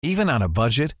Even on a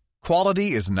budget,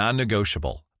 quality is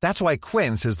non-negotiable. That's why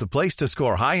Quince is the place to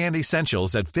score high-end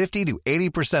essentials at 50 to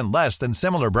 80% less than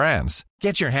similar brands.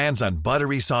 Get your hands on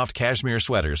buttery soft cashmere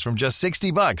sweaters from just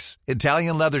 $60,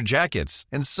 Italian leather jackets,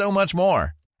 and so much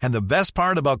more. And the best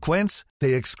part about Quince,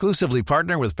 they exclusively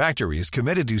partner with factories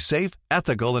committed to safe,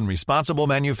 ethical, and responsible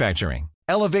manufacturing.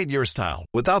 Elevate your style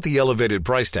without the elevated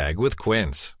price tag with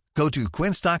Quince. Go to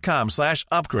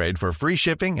quince.com/upgrade for free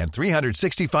shipping and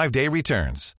 365-day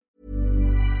returns.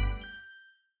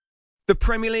 The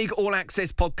Premier League All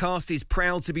Access podcast is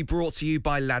proud to be brought to you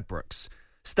by Ladbrokes.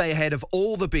 Stay ahead of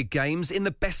all the big games in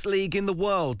the best league in the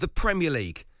world, the Premier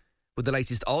League. With the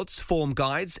latest odds, form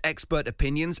guides, expert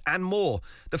opinions and more,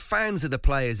 the fans are the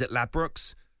players at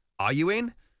Ladbrokes. Are you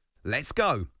in? Let's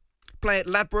go. Play at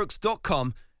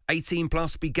ladbrokes.com, 18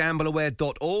 plus,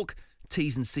 begambleaware.org.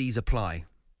 T's and C's apply.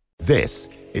 This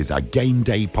is a Game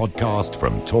Day podcast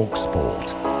from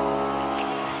TalkSport.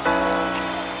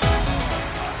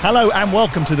 Hello and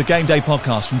welcome to the Game Day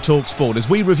podcast from TalkSport as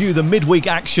we review the midweek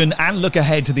action and look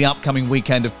ahead to the upcoming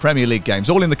weekend of Premier League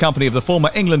games, all in the company of the former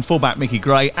England fullback Mickey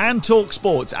Gray and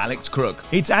TalkSport's Alex Crook.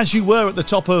 It's as you were at the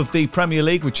top of the Premier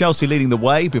League, with Chelsea leading the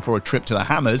way before a trip to the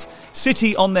Hammers,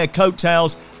 City on their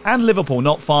coattails and Liverpool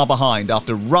not far behind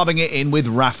after rubbing it in with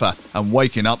Rafa and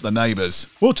waking up the neighbours.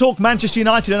 We'll talk Manchester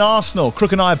United and Arsenal.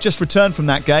 Crook and I have just returned from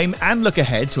that game and look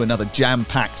ahead to another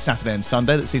jam-packed Saturday and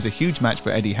Sunday that sees a huge match for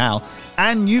Eddie Howe.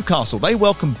 And Newcastle, they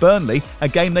welcome Burnley, a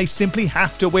game they simply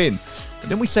have to win. But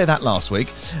didn't we say that last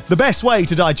week? The best way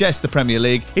to digest the Premier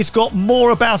League, it's got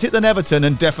more about it than Everton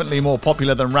and definitely more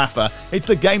popular than Rafa. It's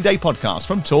the Game Day podcast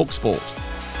from TalkSport.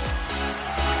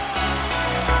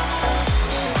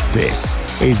 This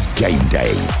is Game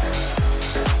Day.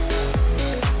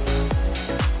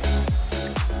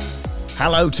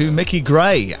 Hello to Mickey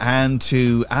Gray and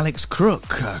to Alex Crook.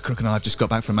 Crook and I have just got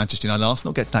back from Manchester United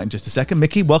Arsenal. Get to that in just a second.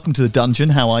 Mickey, welcome to the dungeon.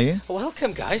 How are you?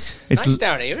 Welcome, guys. It's nice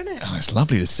down here, isn't it? Oh, it's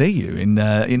lovely to see you in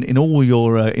all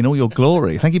your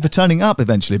glory. Thank you for turning up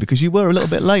eventually, because you were a little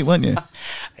bit late, weren't you?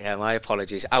 Yeah, my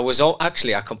apologies. I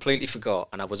completely forgot,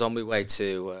 and I was on my way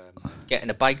to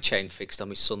getting a bike chain fixed on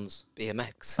my son's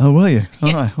BMX. Oh, were you? Yeah.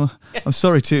 All right. Well, I'm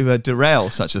sorry to derail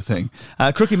such a thing.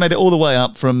 Crookie made it all the way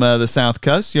up from the South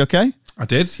Coast. You okay? I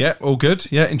did, yeah, all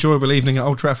good. Yeah, enjoyable evening at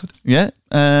Old Trafford. Yeah,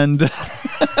 and...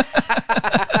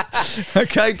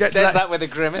 Okay, get Says that with a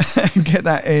grimace. Get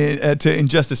that in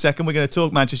just a second. We're going to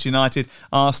talk Manchester United,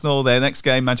 Arsenal, their next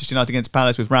game, Manchester United against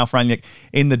Palace with Ralf Rangnick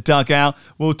in the dugout.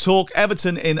 We'll talk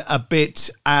Everton in a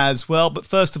bit as well. But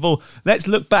first of all, let's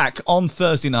look back on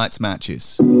Thursday night's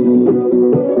matches.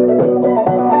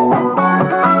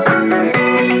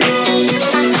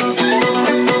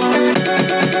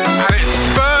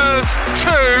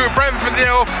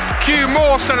 Cue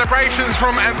more celebrations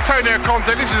from Antonio Conte.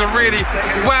 This is a really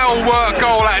well-worked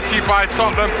goal actually by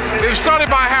Tottenham. It was started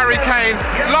by Harry Kane.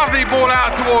 Lovely ball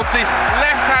out towards the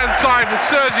left-hand side with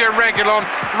Sergio Reguilon.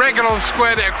 Reguilon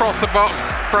squared it across the box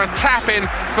for a tap-in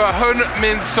for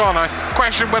Heung-min Son. I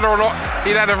question whether or not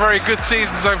he'd had a very good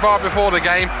season so far before the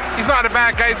game. He's not had a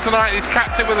bad game tonight. He's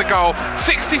capped it with a goal.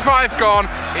 65 gone.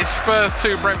 It's Spurs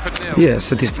 2, Brentford 0. Yeah,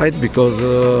 satisfied because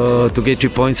to get 3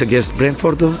 points against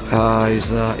Brentford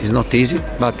is not easy,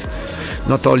 but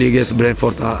not only against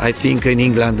Brentford. I think in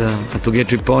England to get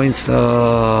 3 points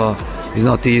is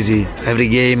not easy. Every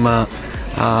game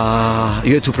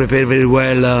you have to prepare very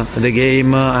well the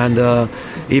game, and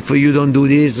if you don't do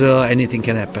this, anything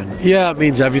can happen. Yeah, it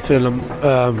means everything.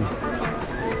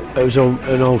 It was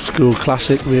an old school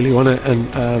classic, really, wasn't it?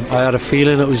 And I had a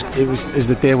feeling it was as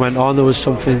the day went on, there was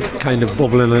something kind of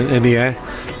bubbling in the air.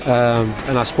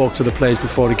 And I spoke to the players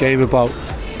before the game about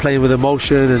playing with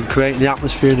emotion and creating the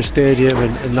atmosphere in the stadium,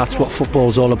 and that's what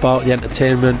football's all about, the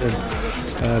entertainment and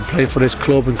playing for this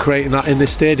club and creating that in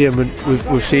this stadium. And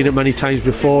we've seen it many times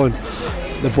before, and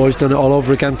the boys done it all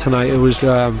over again tonight. It was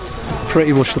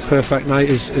pretty much the perfect night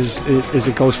as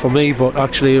it goes for me, but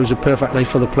actually it was a perfect night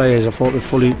for the players. I thought they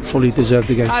fully deserved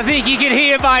the game. I think you can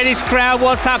hear by this crowd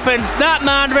what's happened. That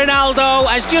man Ronaldo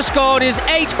has just scored his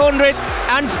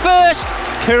 801st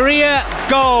career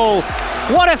goal.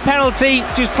 What a penalty,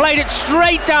 just played it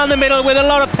straight down the middle with a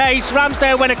lot of pace.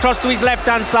 Ramsdale went across to his left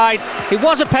hand side. It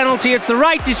was a penalty, it's the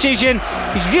right decision.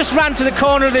 He's just ran to the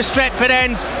corner of the Stretford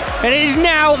end, and it is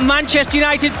now Manchester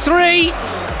United 3,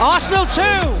 Arsenal 2.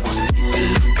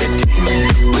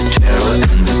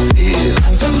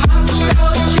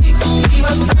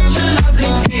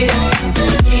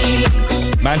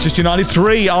 Manchester United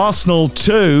 3, Arsenal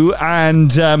 2,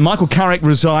 and Michael Carrick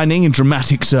resigning in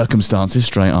dramatic circumstances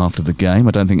straight after the game.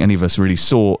 I don't think any of us really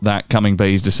saw that coming, but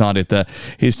he's decided that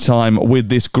his time with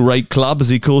this great club, as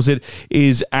he calls it,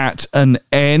 is at an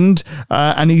end.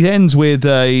 And he ends with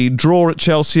a draw at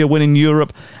Chelsea, a win in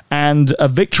Europe, and a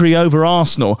victory over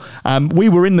Arsenal. We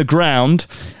were in the ground.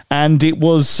 And it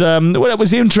was it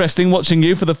was interesting watching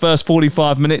you for the first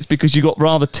 45 minutes because you got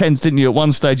rather tense, didn't you? At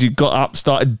one stage, you got up,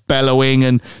 started bellowing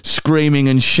and screaming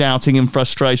and shouting in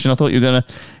frustration. I thought you were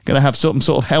going to have some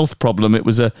sort of health problem. It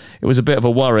was a bit of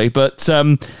a worry, but I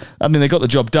mean they got the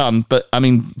job done. But I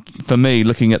mean, for me,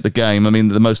 looking at the game, I mean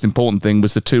the most important thing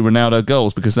was the 2 Ronaldo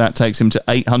goals because that takes him to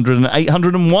 800 and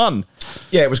 801.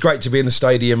 Yeah, it was great to be in the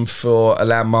stadium for a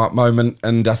landmark moment,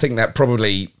 and I think that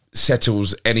probably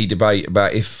settles any debate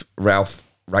about if Ralf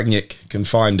Rangnick can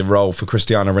find a role for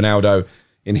Cristiano Ronaldo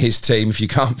in his team. If you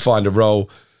can't find a role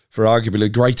for arguably the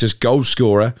greatest goal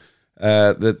scorer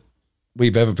that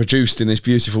we've ever produced in this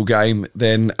beautiful game,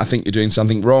 then I think you're doing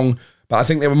something wrong. But I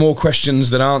think there were more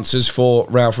questions than answers for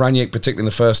Ralf Rangnick, particularly in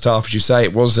the first half. As you say,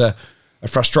 it was a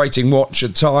frustrating watch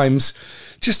at times.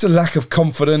 Just a lack of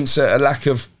confidence, a lack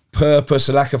of purpose,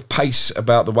 a lack of pace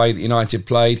about the way that United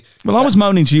played. Well, I was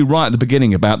moaning to you right at the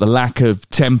beginning about the lack of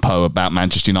tempo about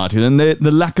Manchester United and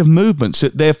the lack of movement, so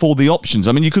therefore the options.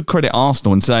 I mean, you could credit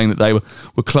Arsenal in saying that they were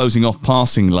closing off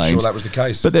passing lanes. I'm sure that was the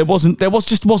case. But there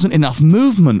wasn't enough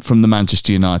movement from the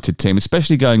Manchester United team,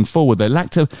 especially going forward. They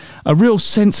lacked a real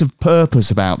sense of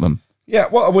purpose about them. Yeah,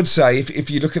 what I would say, if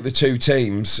you look at the two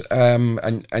teams,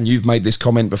 and you've made this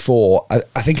comment before,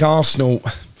 I think Arsenal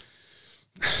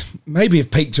maybe have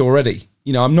peaked already.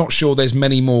 You know, I'm not sure there's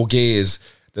many more gears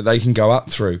that they can go up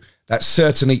through. That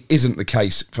certainly isn't the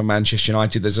case for Manchester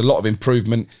United. There's a lot of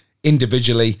improvement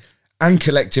individually and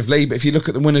collectively. But if you look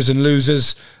at the winners and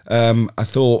losers, I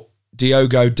thought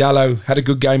Diogo Dalot had a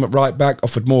good game at right back,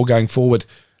 offered more going forward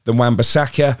than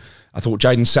Wan-Bissaka. I thought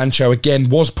Jadon Sancho, again,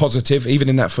 was positive, even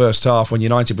in that first half when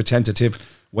United were tentative.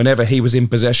 Whenever he was in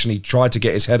possession, he tried to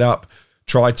get his head up,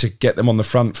 tried to get them on the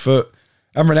front foot.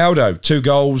 And Ronaldo, 2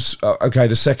 goals.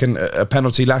 The second, a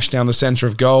penalty lashed down the centre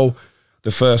of goal.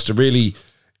 The first, a really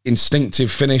instinctive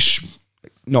finish.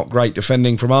 Not great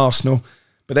defending from Arsenal.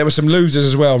 But there were some losers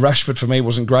as well. Rashford, for me,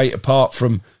 wasn't great, apart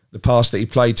from the pass that he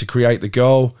played to create the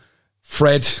goal.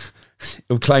 Fred,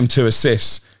 he'll claim 2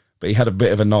 assists, but he had a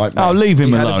bit of a nightmare. Oh, leave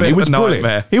him alone. He was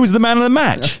brilliant. He was the man of the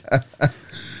match.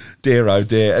 Dear, oh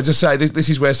dear. As I say, this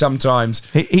is where sometimes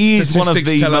he is one of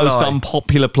the most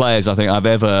unpopular players I think I've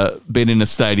ever been in a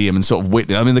stadium and sort of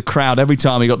witnessed. I mean, the crowd, every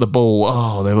time he got the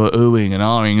ball, they were oohing and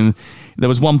ahhing. And there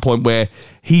was one point where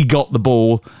he got the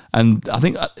ball, and I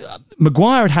think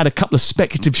Maguire had a couple of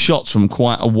speculative shots from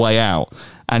quite a way out,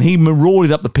 and he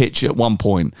marauded up the pitch at one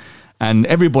point. And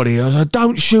everybody was like,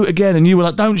 don't shoot again. And you were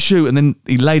like, don't shoot. And then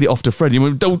he laid it off to Fred. You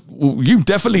went, you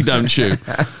definitely don't shoot.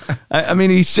 I mean,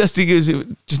 he was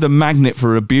just a magnet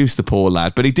for abuse, the poor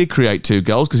lad. But he did create 2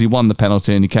 goals because he won the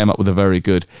penalty and he came up with a very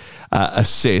good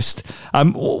assist.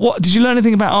 What did you learn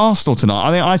anything about Arsenal tonight?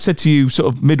 I think I said to you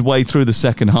sort of midway through the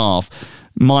second half,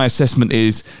 my assessment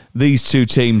is these 2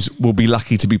 teams will be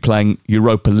lucky to be playing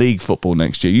Europa League football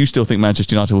next year. You still think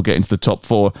Manchester United will get into the top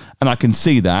 4, and I can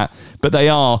see that. But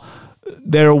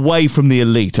they're away from the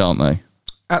elite, aren't they?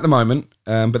 At the moment,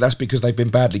 but that's because they've been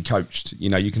badly coached. You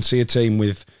know, you can see a team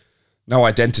with no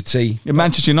identity.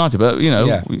 Manchester United, but,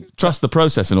 trust the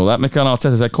process and all that. Mikel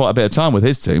Arteta's had quite a bit of time with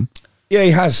his team. Yeah,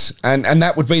 he has. And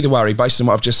that would be the worry, based on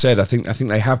what I've just said. I think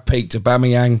they have peaked.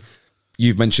 Aubameyang,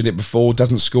 you've mentioned it before,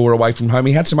 doesn't score away from home.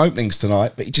 He had some openings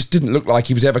tonight, but he just didn't look like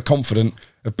he was ever confident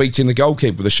of beating the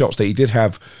goalkeeper with the shots that he did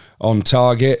have on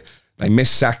target. They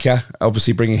missed Saka,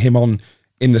 obviously bringing him on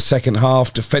in the second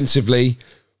half. Defensively,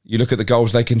 you look at the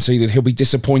goals they conceded, he'll be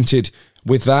disappointed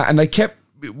with that. And they kept,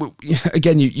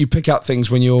 again, you pick up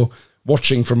things when you're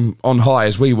watching from on high,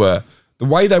 as we were. The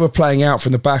way they were playing out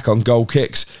from the back on goal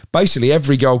kicks, basically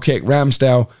every goal kick,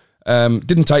 Ramsdale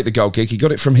didn't take the goal kick. He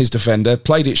got it from his defender,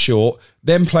 played it short,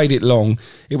 then played it long.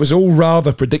 It was all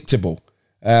rather predictable.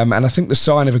 And I think the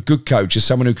sign of a good coach is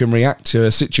someone who can react to a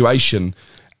situation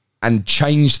and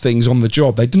change things on the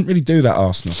job. They didn't really do that,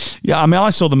 Arsenal. Yeah, I mean,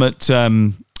 I saw them at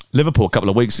Liverpool a couple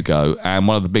of weeks ago, and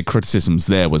one of the big criticisms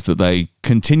there was that they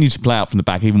continued to play out from the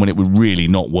back even when it was really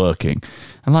not working.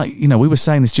 And we were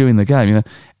saying this during the game,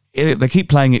 they keep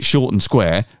playing it short and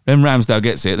square. Then Ramsdale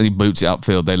gets it, then he boots it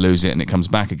upfield, they lose it, and it comes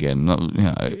back again.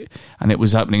 And it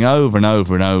was happening over and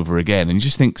over and over again. And you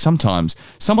just think sometimes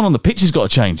someone on the pitch has got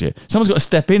to change it. Someone's got to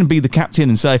step in and be the captain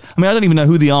and say, I don't even know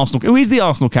who is the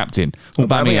Arsenal captain?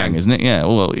 Aubameyang, isn't it? Yeah.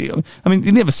 Well,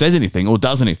 he never says anything or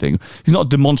does anything. He's not a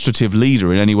demonstrative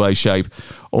leader in any way, shape,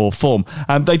 or form.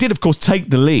 They did, of course, take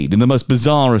the lead in the most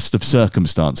bizarrest of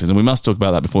circumstances, and we must talk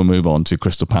about that before we move on to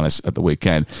Crystal Palace at the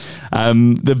weekend.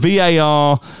 The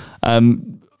VAR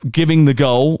giving the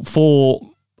goal for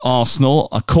Arsenal,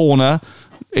 a corner.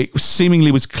 It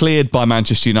seemingly was cleared by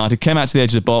Manchester United, came out to the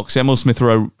edge of the box. Emil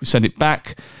Smith-Rowe sent it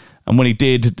back, and when he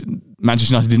did,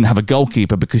 Manchester United didn't have a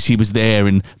goalkeeper because he was there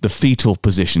in the fetal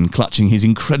position, clutching his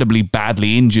incredibly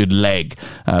badly injured leg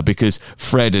because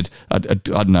Fred had, I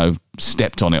don't know,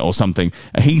 stepped on it or something.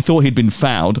 He thought he'd been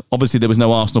fouled. Obviously, there was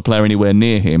no Arsenal player anywhere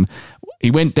near him.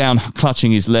 He went down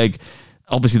clutching his leg.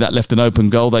 Obviously, that left an open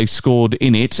goal. They scored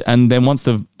in it. And then once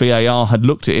the VAR had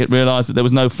looked at it, realised that there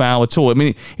was no foul at all. I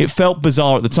mean, it felt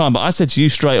bizarre at the time. But I said to you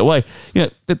straight away, they're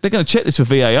going to check this for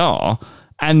VAR.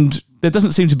 And there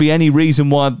doesn't seem to be any reason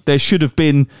why there should have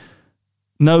been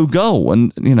no goal.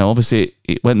 And, obviously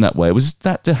it went that way. Was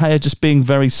that De Gea just being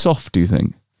very soft, do you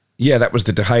think? Yeah, that was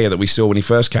the De Gea that we saw when he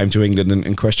first came to England,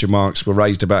 and question marks were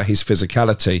raised about his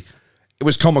physicality. It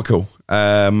was comical,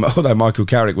 although Michael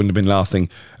Carrick wouldn't have been laughing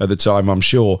at the time, I'm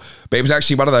sure. But it was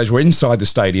actually one of those where inside the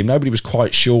stadium, nobody was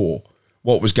quite sure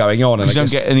what was going on. And you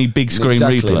don't get any big screen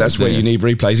replays. That's where you need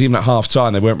replays. Even at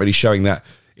half-time, they weren't really showing that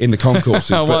in the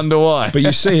concourses. I wonder why. But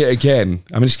you see it again.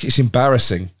 I mean, it's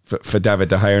embarrassing for David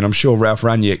De Gea, and I'm sure Ralf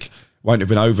Rangnick won't have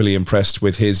been overly impressed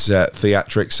with his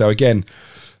theatrics. So again,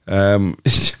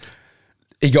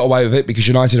 he got away with it because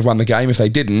United have won the game. If they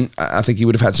didn't, I think he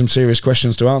would have had some serious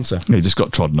questions to answer. He just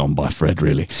got trodden on by Fred,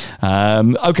 really.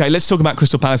 OK, let's talk about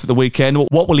Crystal Palace at the weekend.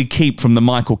 What will he keep from the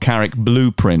Michael Carrick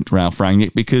blueprint, Ralf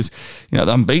Rangnick? Because, they're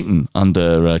unbeaten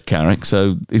under Carrick,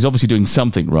 so he's obviously doing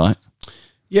something right.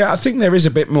 Yeah, I think there is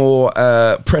a bit more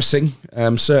pressing.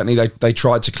 Certainly, they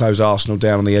tried to close Arsenal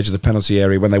down on the edge of the penalty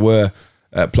area when they were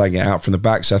playing it out from the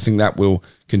back. So I think that will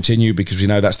continue because we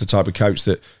know that's the type of coach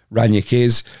that Rangnick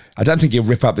is. I don't think he'll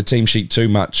rip up the team sheet too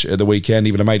much at the weekend,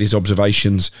 even though I made his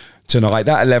observations tonight.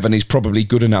 That 11 is probably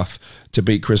good enough to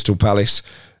beat Crystal Palace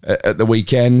at the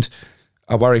weekend.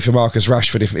 I worry for Marcus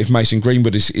Rashford if Mason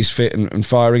Greenwood is fit and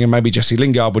firing, and maybe Jesse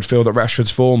Lingard would feel that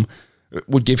Rashford's form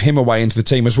would give him a way into the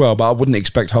team as well, but I wouldn't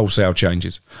expect wholesale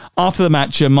changes. After the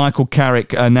match, Michael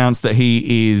Carrick announced that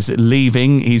he is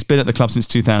leaving. He's been at the club since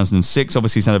 2006.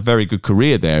 Obviously, he's had a very good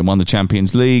career there and won the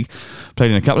Champions League, played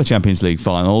in a couple of Champions League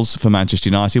finals for Manchester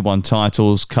United, won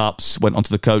titles, cups, went onto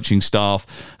the coaching staff,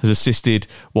 has assisted,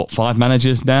 5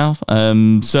 managers now?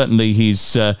 Certainly,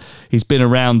 he's been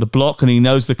around the block and he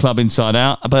knows the club inside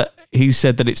out, but he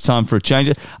said that it's time for a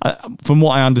change. From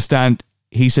what I understand,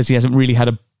 he says he hasn't really had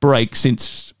a break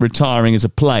since retiring as a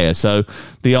player, so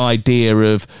the idea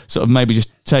of sort of maybe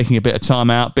just taking a bit of time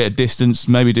out, bit of distance,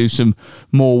 maybe do some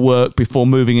more work before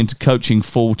moving into coaching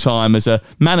full-time as a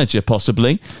manager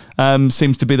possibly,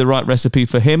 seems to be the right recipe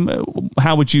for him.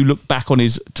 How would you look back on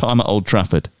his time at Old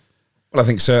Trafford? Well, I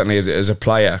think certainly as a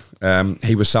player,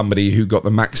 he was somebody who got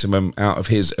the maximum out of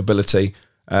his ability,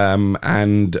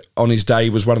 and on his day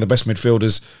was one of the best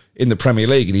midfielders in the Premier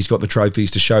League, and he's got the trophies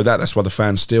to show that. That's why the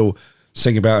fans still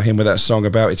sing about him with that song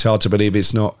about it's hard to believe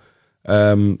it's not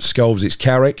Scholes, it's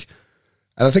Carrick.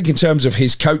 And I think in terms of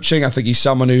his coaching, I think he's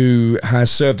someone who has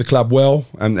served the club well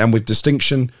and with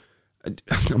distinction.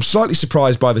 I'm slightly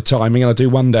surprised by the timing, and I do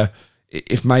wonder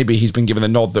if maybe he's been given the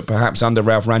nod that perhaps under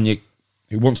Ralf Rangnick,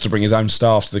 who wants to bring his own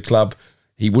staff to the club,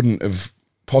 he wouldn't have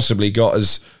possibly got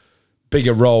as big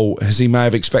a role as he may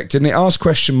have expected. And it asks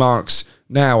question marks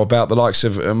now about the likes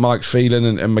of Mike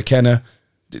Phelan and McKenna.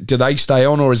 Do they stay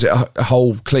on, or is it a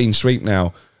whole clean sweep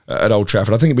now at Old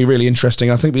Trafford? I think it'd be really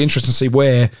interesting. I think it'd be interesting to see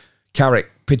where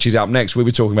Carrick pitches up next. We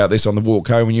were talking about this on the walk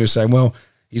home, and you were saying, well,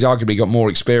 he's arguably got more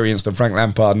experience than Frank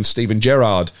Lampard and Steven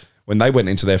Gerrard when they went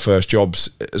into their first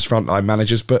jobs as frontline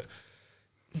managers. But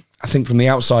I think from the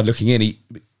outside looking in,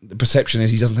 the perception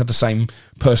is he doesn't have the same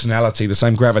personality, the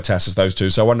same gravitas as those two.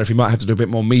 So I wonder if he might have to do a bit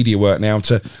more media work now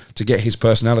to get his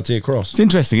personality across. It's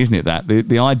interesting, isn't it, that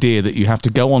the idea that you have to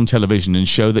go on television and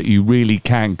show that you really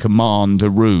can command a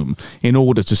room in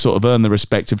order to sort of earn the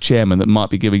respect of chairman that might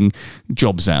be giving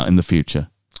jobs out in the future.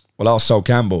 Well, ask Sol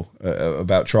Campbell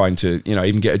about trying to,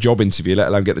 even get a job interview, let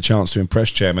alone get the chance to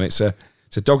impress chairman. It's a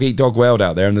dog-eat-dog world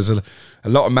out there, and there's a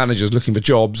lot of managers looking for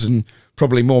jobs, and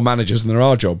probably more managers than there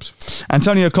are jobs.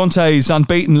 Antonio Conte's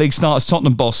unbeaten league start as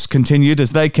Tottenham boss continued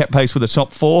as they kept pace with the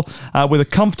top four with a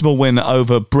comfortable win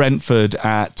over Brentford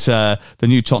at the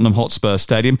new Tottenham Hotspur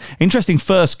Stadium. Interesting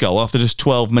first goal after just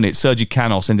 12 minutes. Sergi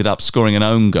Canos ended up scoring an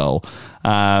own goal.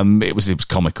 It was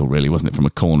comical, really, wasn't it? From a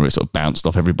corner, it sort of bounced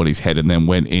off everybody's head and then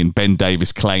went in. Ben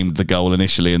Davies claimed the goal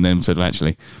initially and then said, well,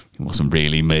 actually, it wasn't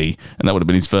really me. And that would have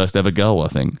been his first ever goal, I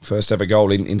think. First ever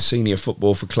goal in senior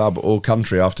football for club or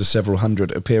country after several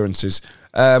hundred appearances.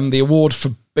 The award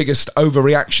for biggest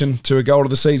overreaction to a goal of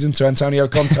the season to Antonio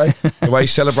Conte, the way he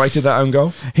celebrated that own goal.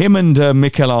 Him and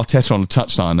Mikel Arteta on a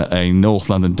touchline at a North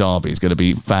London derby is going to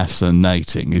be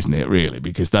fascinating, isn't it, really?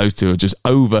 Because those two are just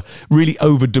really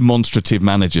over-demonstrative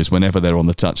managers whenever they're on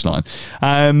the touchline.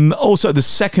 Also, the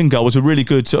second goal was a really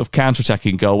good sort of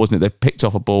counter-attacking goal, wasn't it? They picked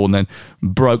off a ball and then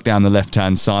broke down the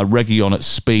left-hand side. Reguilón at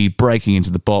speed, breaking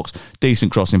into the box.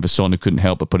 Decent crossing for Son, who couldn't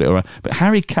help but put it around. But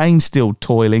Harry Kane still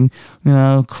toiling,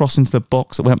 crossing to the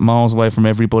box that went miles away from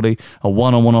everybody. A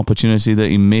one-on-one opportunity that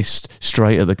he missed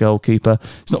straight at the goalkeeper.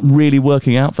 It's not really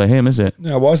working out for him, is it?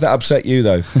 No, why does that upset you,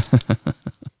 though?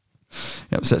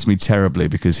 It upsets me terribly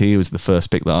because he was the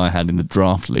first pick that I had in the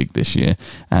draft league this year,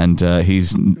 and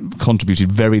he's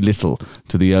contributed very little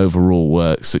to the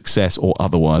overall success or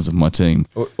otherwise of my team.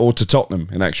 Or to Tottenham,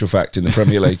 in actual fact, in the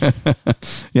Premier League.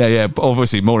 Yeah, but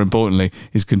obviously, more importantly,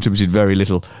 he's contributed very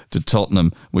little to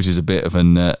Tottenham, which is a bit of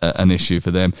an issue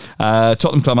for them.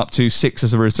 Tottenham climb up to 6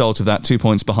 as a result of that, 2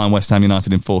 points behind West Ham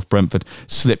United in 4th. Brentford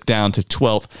slipped down to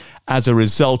 12th. As a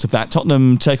result of that,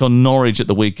 Tottenham take on Norwich at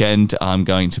the weekend. I'm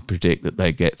going to predict that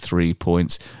they get 3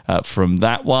 points from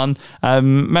that one.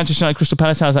 Manchester United, Crystal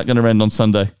Palace, how's that going to end on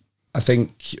Sunday? I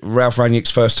think Ralph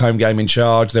Rangnick's first home game in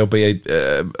charge. There'll be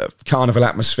a carnival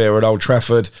atmosphere at Old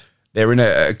Trafford. They're in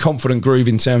a confident groove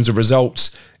in terms of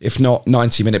results. If not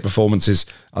 90-minute performances,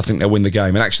 I think they'll win the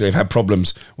game. And actually, they've had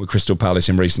problems with Crystal Palace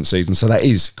in recent seasons, so that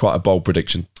is quite a bold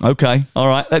prediction. OK, all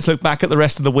right. Let's look back at the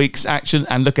rest of the week's action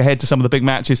and look ahead to some of the big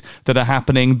matches that are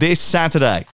happening this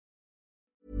Saturday.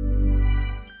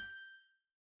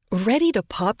 Ready to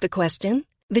pop the question?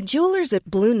 The jewelers at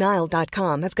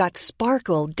BlueNile.com have got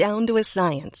sparkle down to a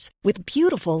science with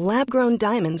beautiful lab-grown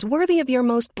diamonds worthy of your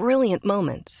most brilliant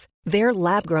moments. Their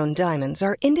lab-grown diamonds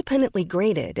are independently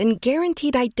graded and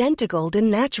guaranteed identical to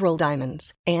natural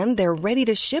diamonds, and they're ready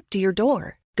to ship to your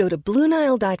door. Go to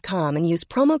BlueNile.com and use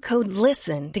promo code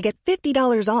LISTEN to get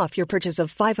 $50 off your purchase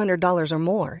of $500 or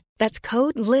more. That's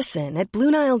code LISTEN at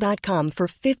BlueNile.com for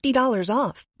 $50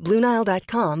 off.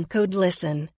 BlueNile.com, code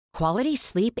LISTEN. Quality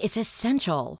sleep is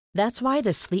essential. That's why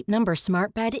the Sleep Number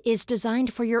Smart Bed is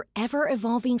designed for your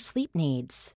ever-evolving sleep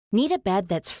needs. Need a bed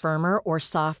that's firmer or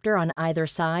softer on either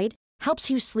side? Helps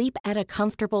you sleep at a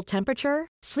comfortable temperature?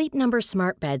 Sleep Number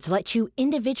Smart Beds let you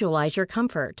individualize your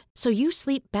comfort, so you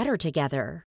sleep better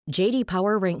together. J.D.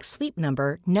 Power ranks Sleep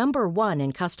Number number 1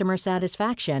 in customer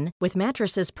satisfaction with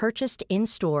mattresses purchased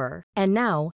in-store. And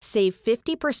now, save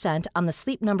 50% on the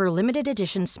Sleep Number Limited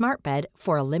Edition Smart Bed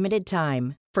for a limited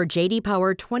time. For J.D.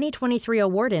 Power 2023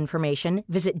 award information,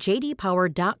 visit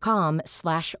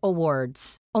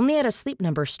jdpower.com/awards. Only at a Sleep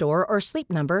Number store or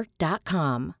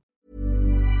sleepnumber.com.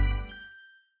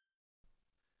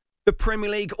 The Premier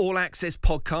League All Access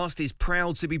podcast is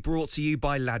proud to be brought to you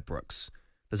by Ladbrokes.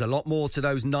 There's a lot more to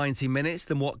those 90 minutes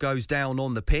than what goes down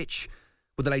on the pitch.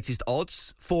 With the latest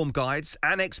odds, form guides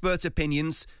and expert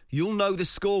opinions, you'll know the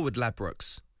score with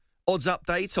Ladbrokes. Odds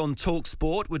update on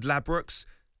TalkSport with Ladbrokes.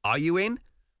 Are you in?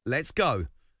 Let's go.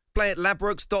 Play at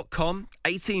ladbrokes.com,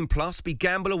 18 plus,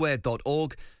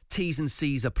 begambleaware.org. T's and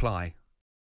C's apply.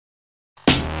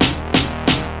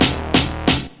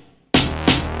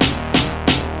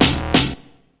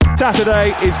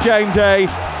 Saturday is game day,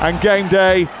 and game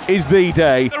day is the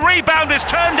day. The rebound is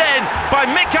turned in by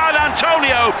Mikel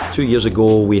Antonio. 2 years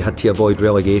ago, we had to avoid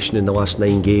relegation in the last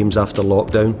 9 games after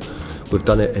lockdown. We've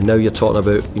done it, and now you're talking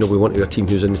about, we want a team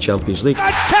who's in the Champions League.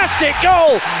 Fantastic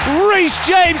goal! Reece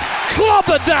James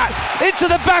clobbered that into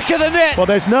the back of the net. Well,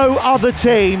 there's no other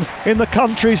team in the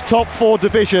country's top 4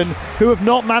 division who have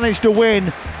not managed to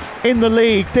win in the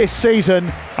league this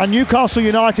season, and Newcastle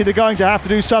United are going to have to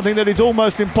do something that is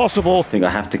almost impossible. I think I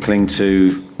have to cling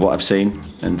to what I've seen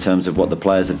in terms of what the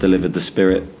players have delivered, the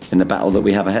spirit in the battle that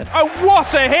we have ahead. Oh,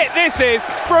 what a hit this is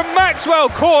from Maxwell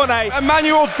Cornet.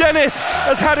 Emmanuel Dennis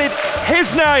has added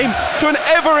his name to an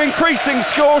ever-increasing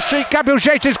score sheet. Gabriel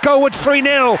Jesus goal with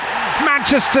 3-0.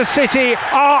 Manchester City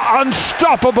are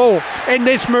unstoppable in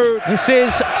this mood. This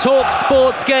is Talk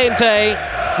Sports Game Day.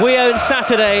 We own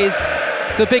Saturdays.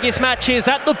 The biggest matches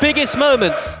at the biggest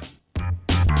moments.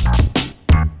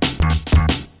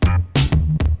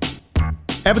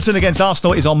 Everton against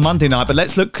Arsenal is on Monday night, but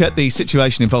let's look at the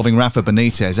situation involving Rafa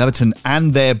Benitez, Everton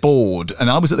and their board.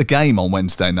 And I was at the game on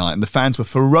Wednesday night, and the fans were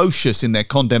ferocious in their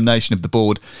condemnation of the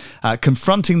board,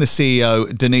 confronting the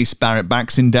CEO, Denise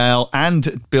Barrett-Baxendale,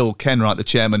 and Bill Kenwright, the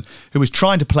chairman, who was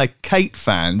trying to placate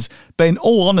fans. But in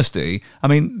all honesty, I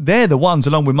mean, they're the ones,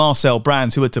 along with Marcel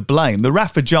Brands, who are to blame. The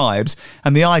Rafa jibes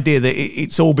and the idea that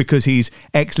it's all because he's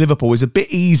ex-Liverpool is a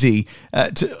bit easy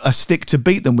a stick to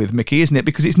beat them with, Mickey, isn't it?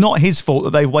 Because it's not his fault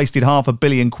that they've wasted £500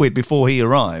 million before he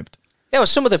arrived. Yeah, well,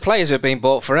 some of the players who have been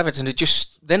bought for Everton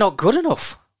they're not good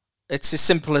enough. It's as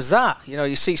simple as that. You know,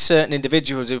 you see certain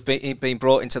individuals who've been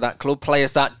brought into that club,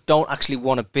 players that don't actually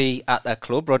want to be at their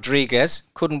club. Rodriguez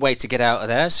couldn't wait to get out of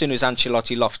there as soon as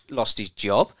Ancelotti lost his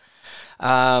job.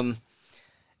 And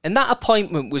that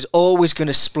appointment was always going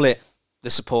to split the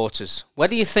supporters.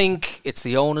 Whether you think it's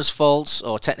the owner's fault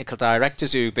or technical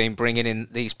directors who've been bringing in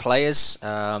these players,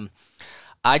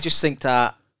 I just think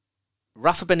that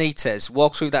Rafa Benitez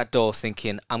walked through that door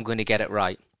thinking, I'm going to get it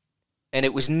right. And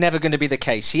it was never going to be the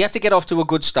case. He had to get off to a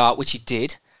good start, which he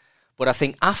did. But I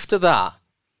think after that,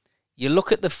 you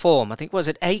look at the form. I think, was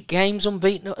it 8 games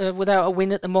unbeaten without a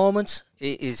win at the moment?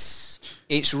 It's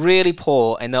really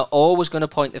poor, and they're always going to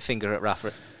point the finger at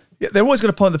Rafa. Yeah, they're always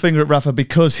going to point the finger at Rafa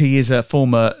because he is a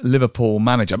former Liverpool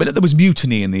manager. I mean, there was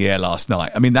mutiny in the air last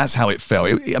night. I mean, that's how it felt.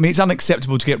 It's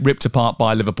unacceptable to get ripped apart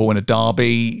by Liverpool in a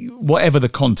derby, whatever the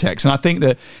context. And I think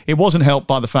that it wasn't helped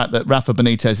by the fact that Rafa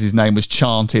Benitez's name was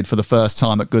chanted for the first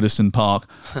time at Goodison Park,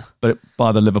 but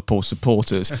by the Liverpool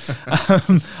supporters.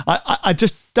 I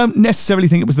just don't necessarily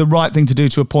think it was the right thing to do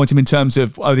to appoint him in terms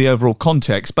of the overall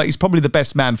context, but he's probably the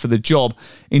best man for the job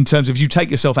in terms of, if you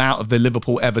take yourself out of the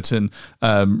Liverpool-Everton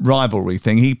rivalry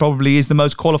thing, he probably is the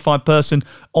most qualified person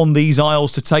on these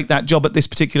aisles to take that job at this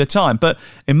particular time. But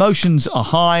emotions are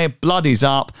high, blood is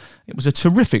up. It was a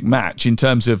terrific match in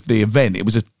terms of the event. It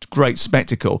was a great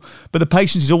spectacle. But the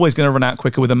patience is always going to run out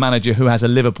quicker with a manager who has a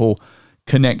Liverpool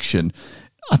connection.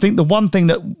 I think the one thing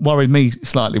that worried me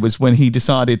slightly was when he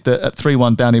decided that at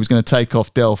 3-1 down he was going to take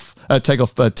off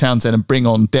Townsend and bring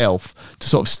on Delph to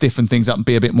sort of stiffen things up and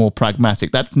be a bit more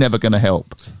pragmatic. That's never going to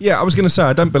help. Yeah, I was going to say,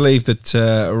 I don't believe that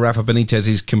Rafa Benitez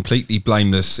is completely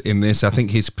blameless in this. I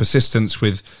think his persistence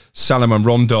with Salomon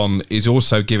Rondon is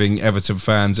also giving Everton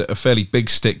fans a fairly big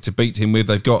stick to beat him with.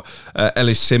 They've got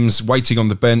Ellis Sims waiting on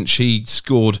the bench. He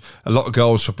scored a lot of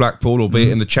goals for Blackpool, albeit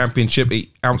in the Championship.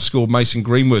 He outscored Mason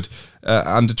Greenwood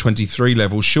under 23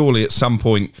 level. Surely at some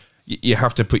point you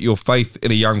have to put your faith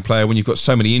in a young player when you've got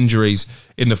so many injuries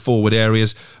in the forward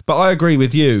areas. But I agree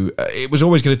with you. It was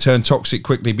always going to turn toxic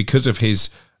quickly because of his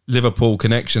Liverpool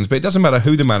connections. But it doesn't matter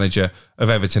who the manager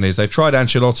of Everton is. They've tried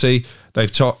Ancelotti.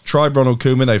 They've tried Ronald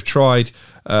Koeman. They've tried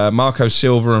Marco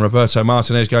Silva and Roberto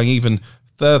Martinez, going even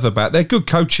further back. They're good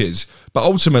coaches, but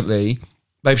ultimately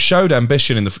they've showed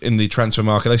ambition in the transfer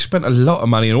market. They've spent a lot of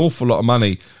money, an awful lot of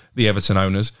money, the Everton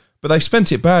owners. But they've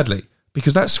spent it badly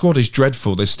because that squad is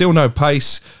dreadful. There's still no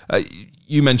pace.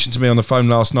 You mentioned to me on the phone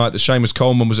last night that Seamus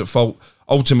Coleman was at fault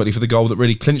ultimately for the goal that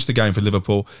really clinched the game for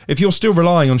Liverpool. If you're still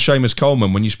relying on Seamus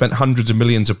Coleman when you spent hundreds of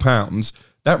millions of pounds,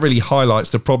 that really highlights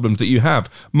the problems that you have.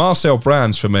 Marcel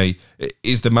Brands, for me,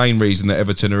 is the main reason that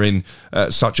Everton are in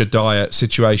such a dire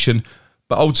situation.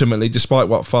 But ultimately, despite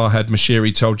what Farhad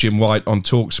Moshiri told Jim White on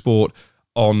TalkSport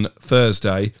on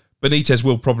Thursday, Benitez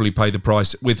will probably pay the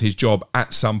price with his job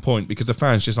at some point because the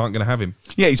fans just aren't going to have him.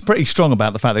 Yeah, he's pretty strong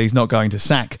about the fact that he's not going to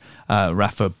sack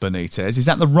Rafa Benitez. Is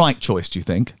that the right choice, do you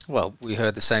think? Well, we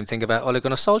heard the same thing about Ole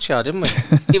Gunnar Solskjaer, didn't we?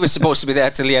 He was supposed to be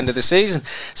there till the end of the season.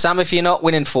 Sam, if you're not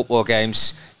winning football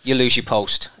games, you lose your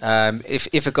post. If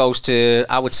it goes to,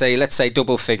 I would say, let's say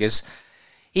double figures,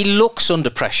 he looks under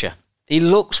pressure. He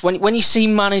looks, when you see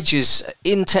managers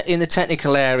in the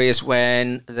technical areas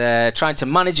when they're trying to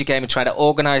manage a game and try to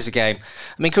organise a game.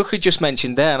 I mean, Cookie just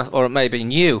mentioned there, or it may have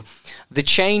been you, the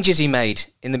changes he made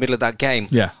in the middle of that game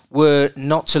were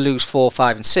not to lose 4,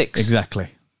 5 and 6. Exactly.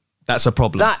 That's a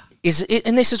problem. That is it,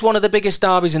 and this is one of the biggest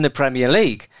derbies in the Premier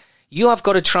League. You have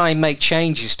got to try and make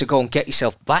changes to go and get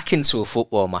yourself back into a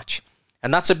football match.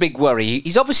 And that's a big worry.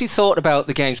 He's obviously thought about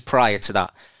the games prior to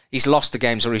that. He's lost the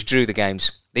games or he's drew the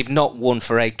games. They've not won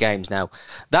for 8 games now.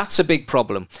 That's a big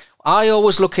problem. I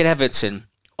always look at Everton,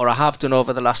 or I have done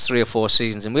over the last 3 or 4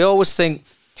 seasons, and we always think,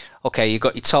 okay, you've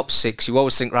got your top 6. You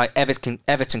always think, right,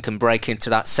 Everton can break into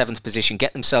that 7th position,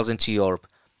 get themselves into Europe.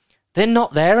 They're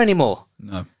not there anymore.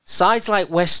 No. Sides like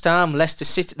West Ham, Leicester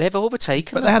City, they've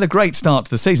overtaken them. But they had a great start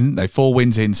to the season, didn't they? 4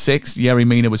 wins in 6. Yerry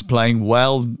Mina was playing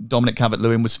well. Dominic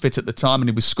Calvert-Lewin was fit at the time and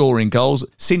he was scoring goals.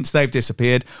 Since they've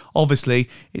disappeared, obviously,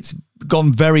 it's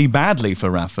gone very badly for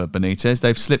Rafa Benitez.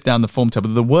 They've slipped down the form table.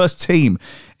 They're the worst team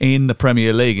in the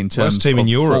Premier League in terms worst team of in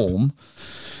Europe. form.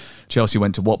 Chelsea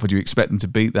went to Watford. You expect them to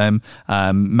beat them.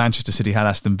 Manchester City had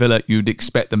Aston Villa. You'd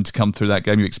expect them to come through that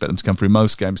game. You expect them to come through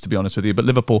most games, to be honest with you. But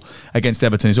Liverpool against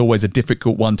Everton is always a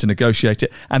difficult one to negotiate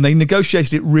it. And they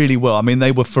negotiated it really well. I mean,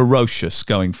 they were ferocious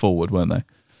going forward, weren't they?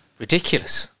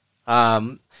 Ridiculous.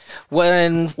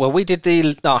 We did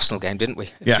the Arsenal game, didn't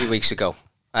we? A few weeks ago.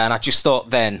 And I just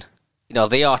thought then,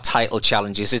 they are title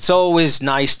challenges. It's always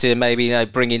nice to maybe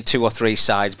bring in 2 or 3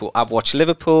 sides. But I've watched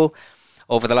Liverpool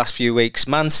over the last few weeks,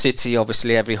 Man City,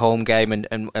 obviously every home game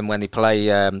and when they play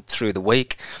through the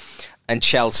week, and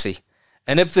Chelsea.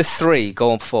 And of the 3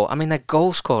 going forward, I mean, their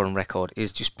goal scoring record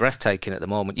is just breathtaking at the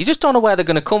moment. You just don't know where they're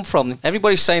going to come from.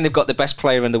 Everybody's saying they've got the best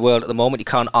player in the world at the moment. You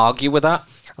can't argue with that.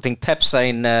 I think Pep's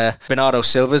saying Bernardo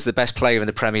Silva's the best player in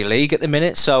the Premier League at the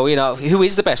minute. So, who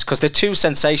is the best? Because they're 2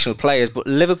 sensational players, but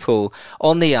Liverpool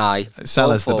on the eye.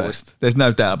 Salah's the best. There's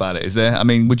no doubt about it, is there? I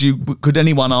mean, could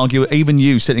anyone argue, even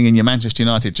you sitting in your Manchester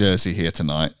United jersey here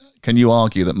tonight, can you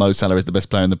argue that Mo Salah is the best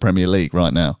player in the Premier League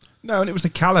right now? No, and it was the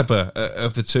calibre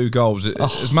of the 2 goals.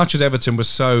 As much as Everton was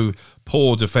so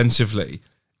poor defensively,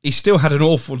 he still had an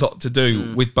awful lot to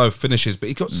do with both finishes, but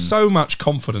he got so much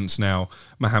confidence now,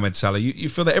 Mohamed Salah. You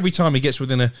feel that every time he gets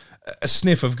within a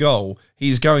sniff of goal,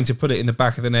 he's going to put it in the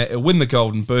back of the net. He'll win the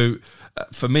Golden Boot.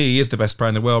 For me, he is the best player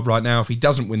in the world right now. If he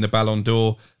doesn't win the Ballon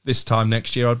d'Or this time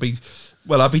next year, I'd be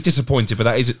disappointed, but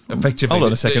that is effectively... Hold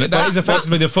on a second. That is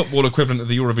effectively the football equivalent of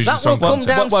the Eurovision Song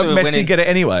Contest. Won't Messi get it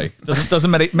anyway? Doesn't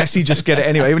Messi just get it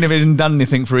anyway? Even if he hasn't done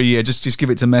anything for a year, just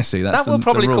give it to Messi. That will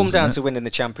probably come down to winning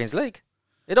the Champions League.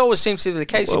 It always seems to be the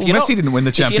case. Well, Messi didn't win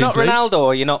the Champions League. If you're not Ronaldo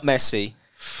or you're not Messi,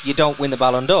 you don't win the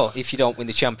Ballon d'Or if you don't win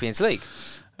the Champions League.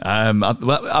 I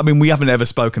mean, we haven't ever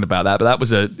spoken about that,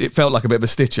 but it felt like a bit of a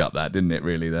stitch-up, that, didn't it,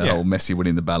 really, the whole Messi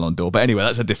winning the Ballon d'Or. But anyway,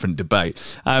 that's a different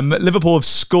debate. Liverpool have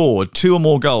scored 2 or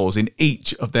more goals in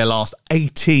each of their last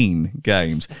 18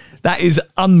 games. That is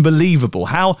unbelievable.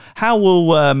 How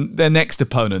will their next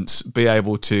opponents be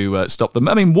able to stop them?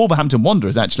 I mean, Wolverhampton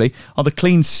Wanderers, actually, are the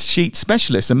clean sheet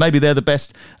specialists, and maybe they're the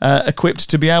best equipped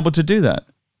to be able to do that.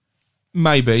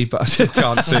 Maybe, but I still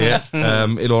can't see it.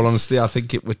 In all honesty, I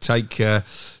think it would take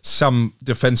some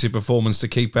defensive performance to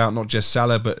keep out not just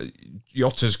Salah, but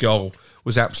Jota's goal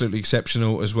was absolutely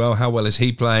exceptional as well. How well is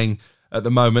he playing at the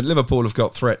moment? Liverpool have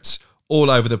got threats all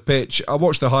over the pitch. I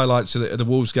watched the highlights of the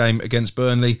Wolves game against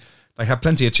Burnley. They had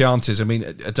plenty of chances. I mean,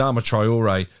 Adama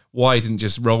Traore, why didn't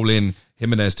just roll in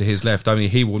Jimenez to his left? Only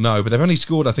he will know. But they've only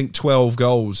scored, I think, 12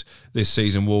 goals this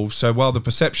season, Wolves. So while the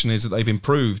perception is that they've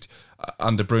improved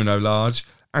under Bruno Lage,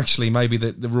 actually maybe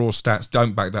the raw stats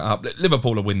don't back that up.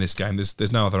 Liverpool will win this game.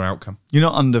 There's no other outcome. You're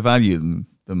not undervaluing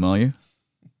them, are you?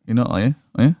 You're not, are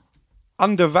you?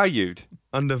 Undervalued.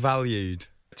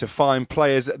 To find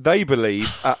players that they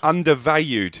believe are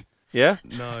undervalued. Yeah?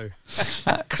 No.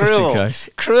 Cruel.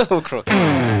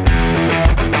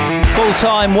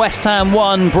 Full-time, West Ham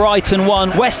won, Brighton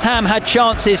won. West Ham had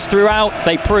chances throughout.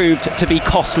 They proved to be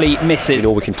costly misses.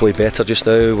 We can play better just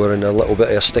now. We're in a little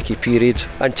bit of a sticky period.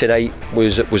 And tonight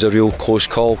was a real close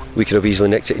call. We could have easily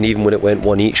nicked it, and even when it went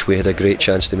 1 each, we had a great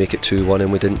chance to make it 2-1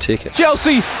 and we didn't take it.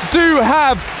 Chelsea do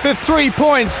have the 3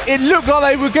 points. It looked like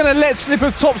they were going to let slip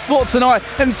a top spot tonight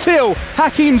until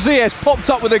Hakim Ziyech popped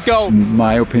up with a goal.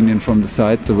 My opinion from the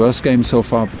side, the worst game so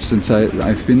far since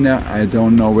I've been there. I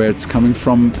don't know where it's coming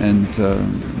from, and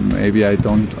maybe I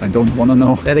don't want to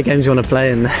know. They're the games you want to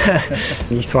play, and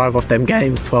you thrive off them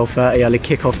games. 12:30 early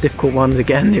kick-off, difficult ones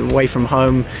again, away from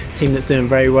home, team that's doing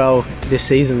very well this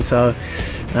season, so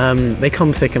they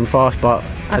come thick and fast, but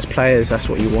as players that's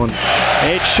what you want.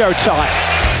 It's showtime.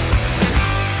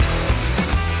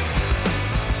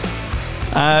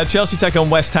 Chelsea take on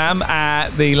West Ham at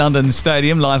the London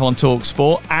Stadium, live on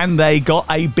TalkSport, and they got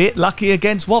a bit lucky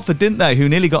against Watford, didn't they, who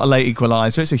nearly got a late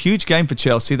equaliser. It's a huge game for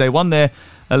Chelsea. They won their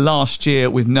last year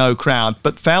with no crowd,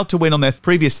 but failed to win on their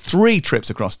previous 3 trips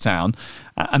across town,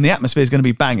 and the atmosphere is going to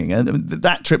be banging. And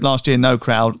that trip last year, no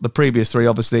crowd. The previous 3,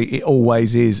 obviously, it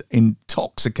always is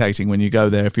intoxicating when you go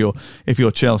there if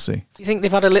you're Chelsea. Do you think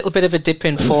they've had a little bit of a dip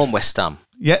in form, West Ham?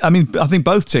 Yeah, I mean, I think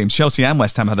both teams, Chelsea and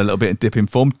West Ham, had a little bit of dip in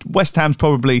form. West Ham's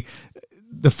probably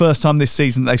the first time this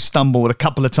season they've stumbled a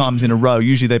couple of times in a row.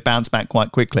 Usually they bounce back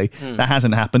quite quickly. That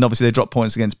hasn't happened. Obviously, they dropped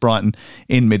points against Brighton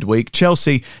in midweek.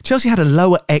 Chelsea had a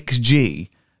lower XG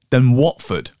than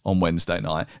Watford on Wednesday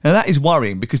night. Now, that is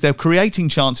worrying because they're creating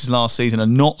chances last season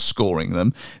and not scoring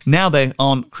them. Now they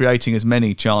aren't creating as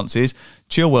many chances.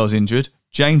 Chilwell's injured.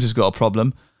 James has got a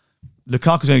problem.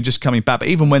 Lukaku's only just coming back. But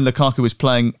even when Lukaku was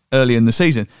playing early in the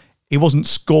season, he wasn't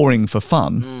scoring for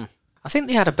fun. I think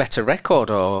they had a better record,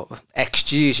 or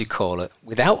XG as you call it,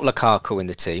 without Lukaku in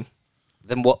the team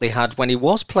than what they had when he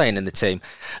was playing in the team.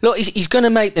 Look, he's going to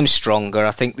make them stronger.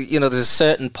 I think that, there's a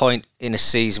certain point in a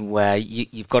season where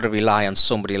you've got to rely on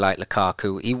somebody like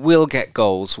Lukaku. He will get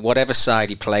goals, whatever side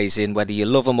he plays in, whether you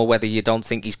love him or whether you don't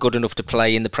think he's good enough to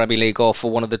play in the Premier League or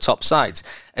for one of the top sides.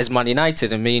 As Man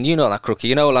United, and me and you know that,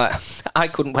 Crookie, I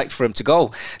couldn't wait for him to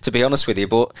go, to be honest with you.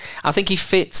 But I think he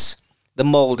fits the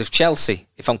mould of Chelsea,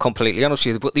 if I'm completely honest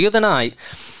with you. But the other night,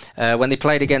 when they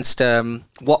played against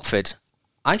Watford,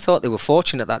 I thought they were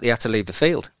fortunate that they had to leave the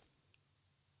field.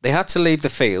 They had to leave the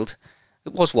field.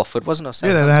 It was Watford, wasn't it?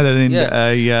 Yeah,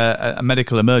 they had a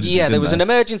medical emergency. Yeah, there was an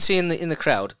emergency in the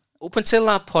crowd. Up until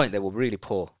that point, they were really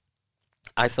poor.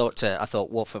 I thought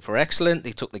Watford were excellent.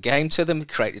 They took the game to them,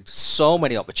 created so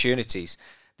many opportunities.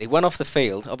 They went off the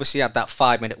field, obviously had that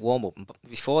 5-minute warm-up, but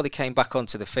before they came back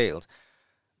onto the field,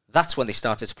 that's when they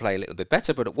started to play a little bit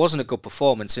better, but it wasn't a good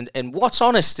performance. And what's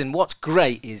honest and what's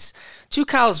great is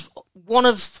Tuchel's one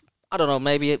of, I don't know,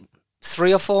 maybe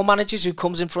 3 or 4 managers who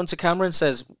comes in front of camera and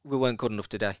says, we weren't good enough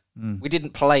today. We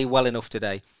didn't play well enough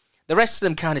today. The rest of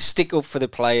them kind of stick up for the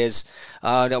players.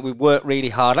 We worked really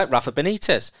hard, like Rafa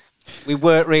Benitez. We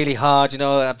worked really hard,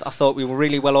 I thought we were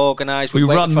really well organised. We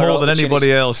run more than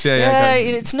anybody else. Yeah,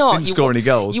 it's not. Didn't score any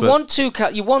goals. You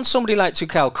want somebody like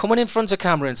Tuchel coming in front of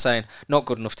camera and saying, not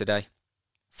good enough today.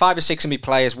 5 or 6 of my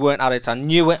players weren't at it. I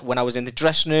knew it when I was in the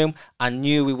dressing room. I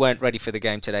knew we weren't ready for the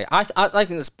game today. I think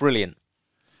that's brilliant.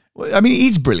 Well, I mean,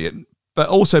 he's brilliant, but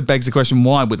also begs the question,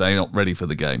 why were they not ready for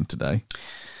the game today?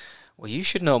 Well, you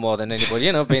should know more than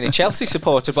anybody, being a Chelsea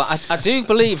supporter. But I do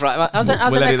believe, right, as an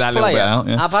ex-player,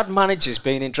 I've had managers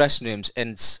being in dressing rooms,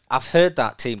 and I've heard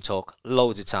that team talk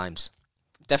loads of times.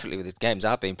 Definitely with the games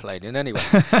I've been playing in anyway.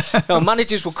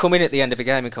 Managers will come in at the end of a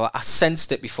game and go, I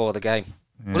sensed it before the game.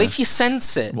 Yeah. Well, if you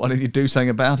sense it... why don't you do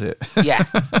something about it? Yeah,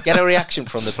 get a reaction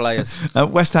from the players.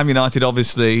 West Ham United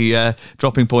obviously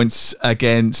dropping points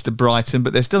against Brighton,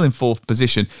 but they're still in 4th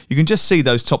position. You can just see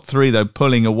those top 3, though,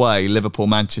 pulling away Liverpool,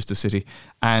 Manchester City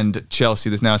and Chelsea.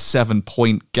 There's now a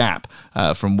 7-point gap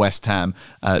from West Ham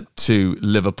to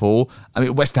Liverpool. I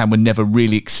mean, West Ham were never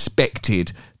really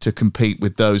expected to compete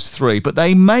with those 3, but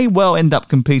they may well end up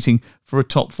competing for a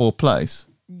top 4 place.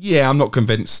 Yeah, I'm not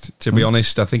convinced, to be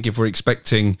honest. I think if we're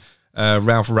expecting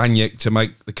Ralf Rangnick to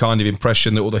make the kind of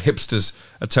impression that all the hipsters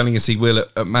are telling us he will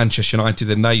at Manchester United,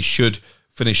 then they should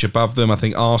finish above them. I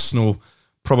think Arsenal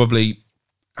probably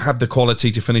had the quality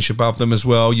to finish above them as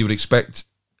well. You would expect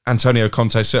Antonio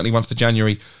Conte, certainly once the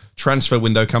January transfer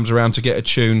window comes around, to get a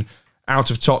tune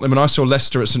out of Tottenham. And I saw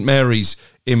Leicester at St Mary's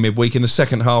in midweek. In the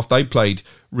second half, they played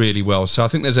really well. So I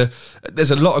think there's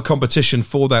a lot of competition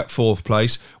for that 4th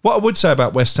place. What I would say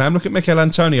about West Ham, look at Mikel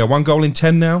Antonio, 1 goal in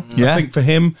 10 now, I think, for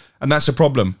him. And that's a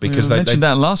problem because they mentioned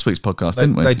that in last week's podcast,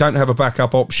 didn't we? They don't have a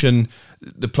backup option.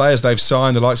 The players they've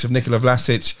signed, the likes of Nikola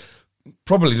Vlasic,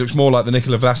 probably looks more like the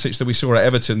Nikola Vlasic that we saw at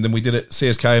Everton than we did at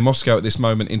CSKA in Moscow at this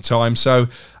moment in time. So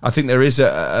I think there is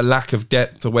a lack of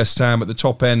depth for West Ham at the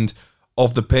top end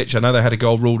of the pitch. I know they had a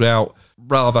goal ruled out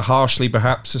rather harshly,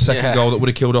 perhaps, a second goal that would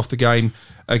have killed off the game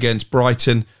against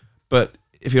Brighton. But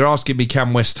if you're asking me,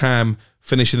 can West Ham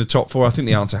finish in the top 4, I think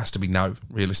the answer has to be no,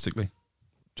 realistically.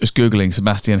 Just Googling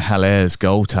Sebastian Haller's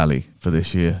goal tally for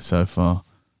this year so far.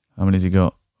 How many has he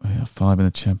got? 5 in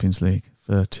the Champions League,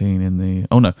 13 in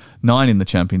the... 9 in the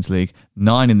Champions League,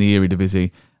 9 in the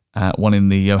Eredivisie, 1 in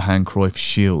the Johan Cruyff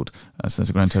Shield. So that's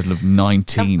a grand total of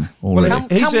 19 already.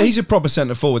 Well, he's a proper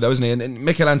centre-forward, though, isn't he? And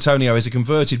Mikel Antonio is a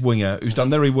converted winger who's done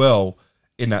very well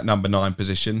in that number 9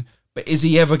 position. But is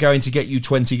he ever going to get you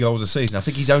 20 goals a season? I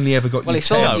think he's only ever got you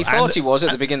 10. He thought he was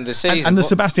at the beginning of the season. And the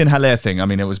Sebastian Haller thing, I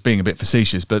mean, it was being a bit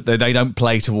facetious, but they don't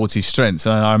play towards his strengths.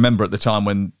 And I remember at the time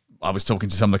when I was talking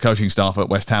to some of the coaching staff at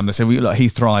West Ham. They said, well, look, he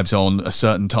thrives on a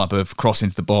certain type of cross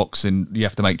into the box and you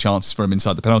have to make chances for him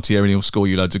inside the penalty area and he'll score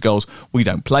you loads of goals. We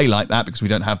don't play like that because we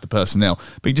don't have the personnel.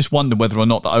 But you just wonder whether or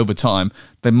not that over time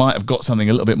they might have got something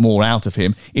a little bit more out of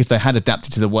him if they had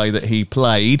adapted to the way that he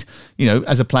played, you know,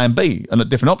 as a plan B and a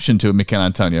different option to Mikel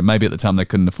Antonio. Maybe at the time they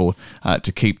couldn't afford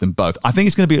to keep them both. I think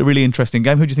it's going to be a really interesting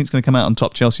game. Who do you think is going to come out on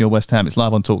top, Chelsea or West Ham? It's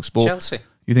live on TalkSport. Chelsea.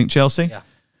 You think Chelsea? Yeah.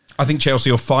 I think Chelsea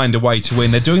will find a way to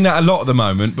win. They're doing that a lot at the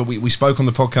moment, but we spoke on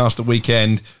the podcast the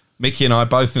weekend. Mickey and I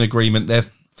both in agreement. They're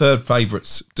third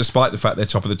favourites, despite the fact they're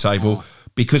top of the table,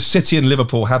 because City and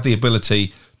Liverpool have the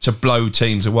ability to blow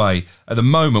teams away. At the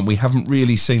moment, we haven't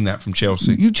really seen that from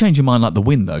Chelsea. You change your mind like the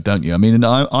wind, though, don't you? I mean,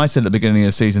 I said at the beginning of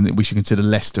the season that we should consider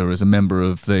Leicester as a member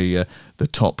of the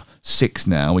top 6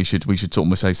 now. We should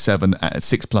almost say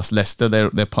 6 plus Leicester. They're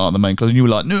part of the main club. And you were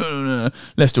like, no,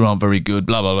 Leicester aren't very good,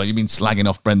 blah, blah, blah. You've been slagging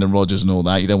off Brendan Rodgers and all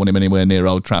that. You don't want him anywhere near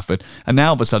Old Trafford. And now,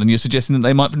 all of a sudden, you're suggesting that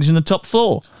they might finish in the top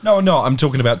 4. No, I'm not. I'm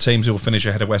talking about teams who will finish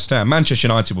ahead of West Ham. Manchester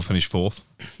United will finish 4th.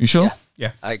 You sure?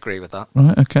 Yeah. I agree with that.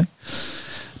 Right, okay.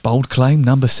 Bold claim,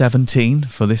 number 17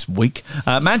 for this week.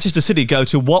 Manchester City go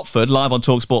to Watford, live on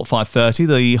TalkSport 5:30.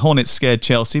 The Hornets scared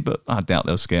Chelsea, but I doubt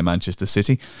they'll scare Manchester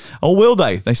City. Or will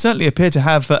they? They certainly appear to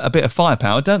have a bit of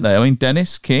firepower, don't they? I mean,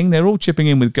 Dennis, King, they're all chipping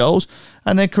in with goals,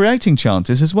 and they're creating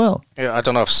chances as well. Yeah, I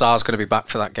don't know if Sarr's going to be back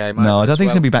for that game. No, I don't think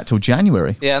he's going to be back till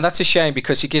January. Yeah, and that's a shame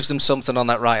because he gives them something on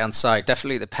that right-hand side.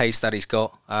 Definitely the pace that he's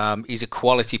got. He's a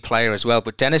quality player as well,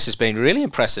 but Dennis has been really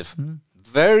impressive.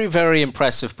 Very, very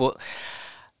impressive, but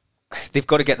they've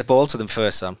got to get the ball to them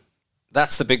first, Sam.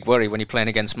 That's the big worry when you're playing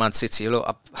against Man City.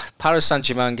 Look, Paris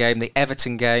Saint-Germain game, the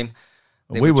Everton game.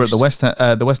 We were at the West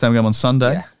Ham game on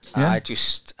Sunday. Yeah.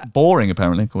 Boring,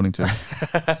 apparently, according to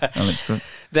Alex Crook.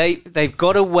 They've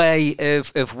got a way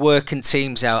of working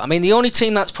teams out. I mean, the only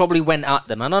team that's probably went at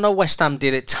them, and I know West Ham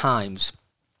did at times,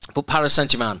 but Paris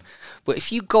Saint-Germain. But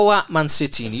if you go at Man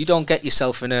City and you don't get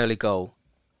yourself an early goal,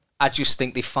 I just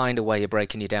think they find a way of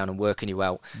breaking you down and working you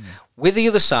out. With the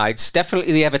other sides,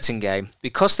 definitely the Everton game,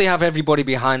 because they have everybody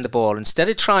behind the ball, instead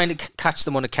of trying to catch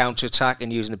them on a counter-attack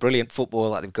and using the brilliant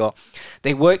football that they've got,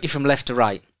 they work you from left to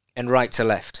right and right to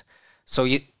left. So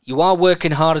you are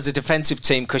working hard as a defensive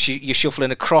team because you're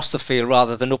shuffling across the field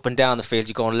rather than up and down the field.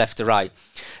 You're going left to right.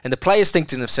 And the players think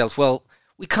to themselves, well,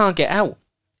 we can't get out.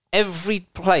 Every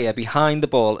player behind the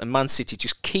ball in Man City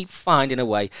just keep finding a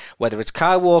way, whether it's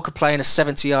Kyle Walker playing a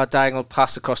 70-yard diagonal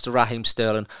pass across to Raheem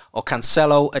Sterling or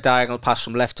Cancelo a diagonal pass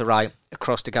from left to right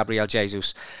across to Gabriel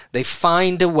Jesus. They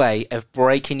find a way of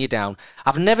breaking you down.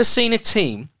 I've never seen a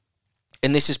team,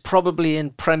 and this is probably in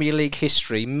Premier League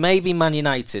history, maybe Man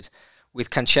United with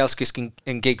Kanchelskis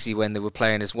and Giggsy when they were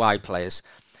playing as wide players,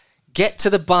 get to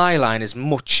the byline as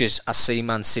much as I see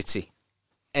Man City.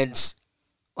 And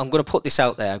I'm going to put this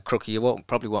out there, Crookie, you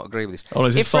probably won't agree with this. Oh,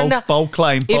 is it bold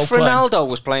claim? If Ronaldo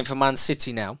was playing for Man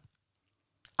City now,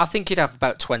 I think he'd have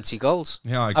about 20 goals.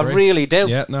 Yeah, I agree. I really do.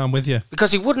 Yeah, no, I'm with you.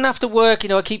 Because he wouldn't have to work,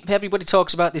 everybody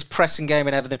talks about this pressing game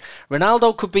and everything.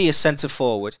 Ronaldo could be a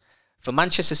centre-forward for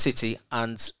Manchester City,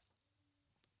 and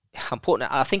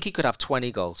I think he could have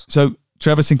 20 goals. So,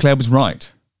 Trevor Sinclair was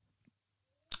right?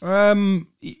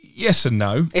 Yes and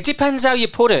no. It depends how you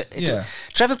put it.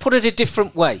 Trevor put it a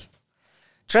different way.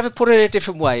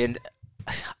 And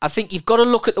I think you've got to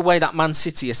look at the way that Man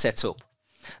City are set up.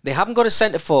 They haven't got a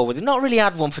centre-forward. They've not really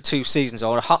had one for 2 seasons,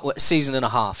 or a season and a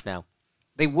half now.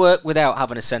 They work without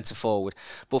having a centre-forward.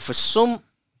 But for some,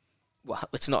 well,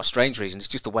 it's not a strange reason, it's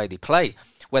just the way they play.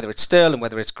 Whether it's Sterling,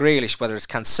 whether it's Grealish, whether it's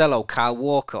Cancelo, Kyle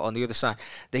Walker on the other side,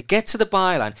 they get to the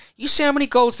byline. You see how many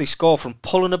goals they score from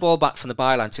pulling the ball back from the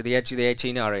byline to the edge of the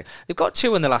 18 area. They've got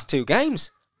 2 in the last 2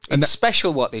 games. It's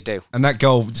special what they do. And that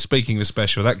goal, speaking of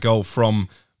special, that goal from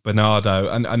Bernardo,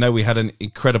 and I know we had an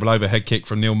incredible overhead kick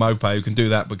from Neil Maupay who can do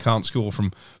that but can't score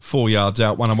from 4 yards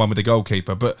out, one-on-one with the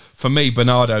goalkeeper. But for me,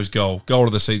 Bernardo's goal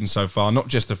of the season so far, not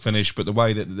just the finish, but the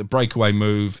way that the breakaway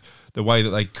move, the way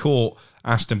that they caught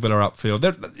Aston Villa upfield.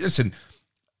 Listen,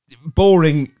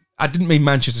 boring. I didn't mean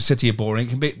Manchester City are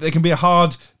boring. They can be a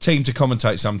hard team to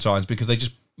commentate sometimes because they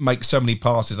just make so many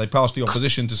passes. They pass the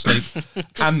opposition to sleep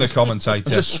and the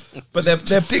commentator. But they're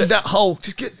dig that hole.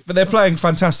 But they're playing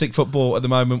fantastic football at the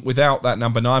moment without that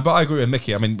number 9. But I agree with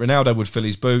Mickey. I mean, Ronaldo would fill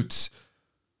his boots.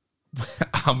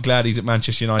 I'm glad he's at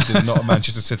Manchester United and not at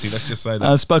Manchester City. Let's just say that.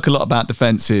 I spoke a lot about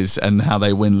defences and how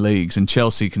they win leagues, and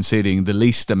Chelsea conceding the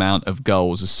least amount of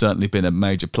goals has certainly been a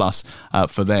major plus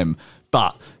for them.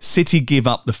 But City give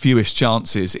up the fewest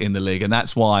chances in the league, and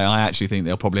that's why I actually think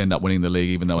they'll probably end up winning the league,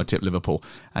 even though I tip Liverpool.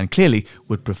 And clearly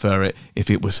would prefer it if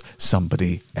it was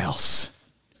somebody else.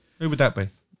 Who would that be?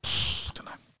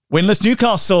 Winless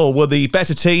Newcastle were the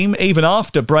better team, even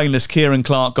after brainless Kieran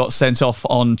Clark got sent off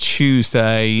on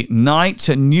Tuesday night.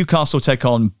 Newcastle take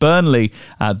on Burnley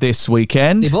this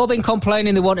weekend. They've all been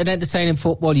complaining they wanted entertaining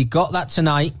football. You got that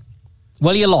tonight.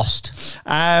 Well, you lost.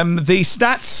 The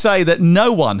stats say that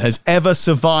no one has ever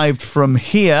survived from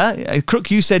here.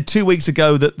 Crook, you said 2 weeks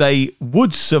ago that they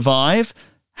would survive.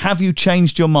 Have you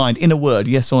changed your mind? In a word,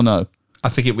 yes or no? I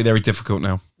think it'll be very difficult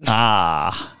now.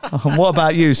 What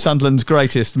about you, Sunderland's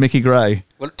greatest, Mickey Gray?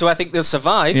 Well, do I think they'll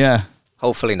survive? Yeah.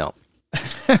 Hopefully not.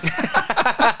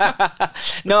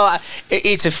 No,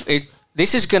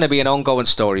 This is going to be an ongoing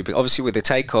story, but obviously with the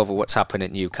takeover, what's happened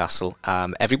at Newcastle,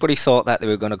 everybody thought that they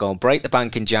were going to go and break the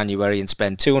bank in January and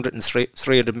spend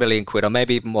 300 million quid, or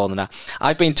maybe even more than that.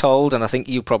 I've been told, and I think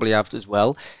you probably have as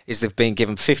well, is they've been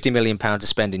given £50 million to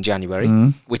spend in January,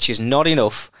 which is not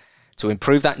enough to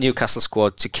improve that Newcastle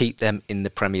squad to keep them in the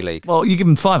Premier League. Well, you give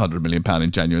them £500 million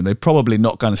in January, and they're probably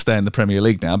not going to stay in the Premier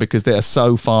League now because they're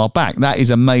so far back. That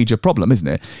is a major problem, isn't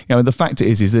it? You know, the fact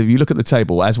is that if you look at the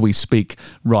table as we speak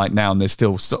right now, and there's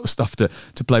still stuff to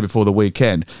play before the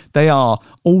weekend, they are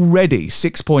already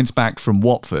 6 points back from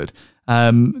Watford.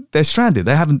 They're stranded.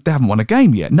 They haven't won a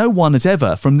game yet. No one has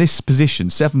ever, from this position,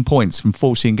 7 points from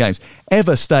 14 games,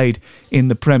 ever stayed in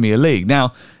the Premier League.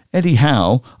 Now, Eddie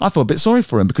Howe, I feel a bit sorry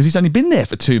for him because he's only been there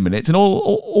for 2 minutes, and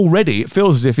already it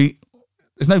feels as if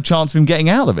there's no chance of him getting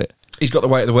out of it. He's got the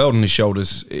weight of the world on his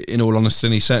shoulders, in all honesty,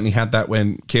 and he certainly had that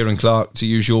when Kieran Clark, to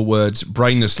use your words,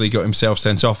 brainlessly got himself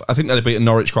sent off. I think they'd have beaten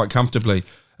Norwich quite comfortably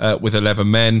with 11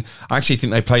 men. I actually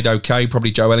think they played okay,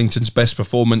 probably Joe Ellington's best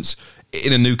performance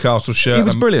in a Newcastle shirt. He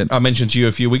was brilliant. I mentioned to you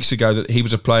a few weeks ago that he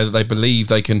was a player that they believe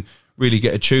they can really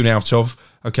get a tune out of.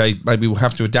 Okay, maybe we'll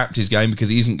have to adapt his game because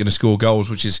he isn't going to score goals,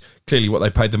 which is clearly what they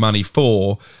paid the money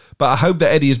for. But I hope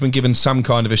that Eddie has been given some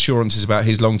kind of assurances about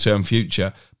his long-term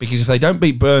future, because if they don't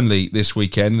beat Burnley this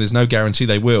weekend, there's no guarantee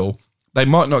they will, they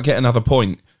might not get another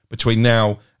point between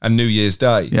now and New Year's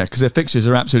Day. Yeah, because their fixtures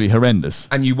are absolutely horrendous.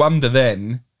 And you wonder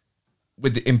then,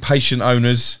 with the impatient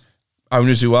owners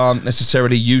who aren't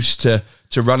necessarily used to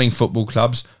running football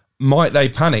clubs, might they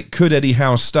panic? Could Eddie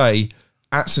Howe stay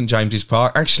at St James's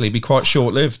Park actually be quite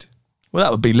short-lived? Well,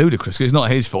 that would be ludicrous because it's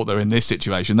not his fault they're in this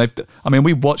situation.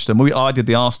 We watched them. I did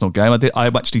the Arsenal game. I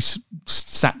actually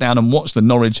sat down and watched the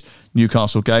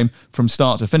Norwich-Newcastle game from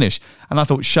start to finish. And I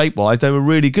thought shape-wise they were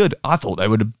really good. I thought they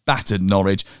would have battered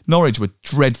Norwich. Norwich were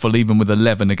dreadful even with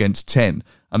 11 against 10.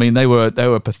 I mean, they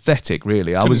were pathetic,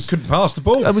 really. Couldn't pass the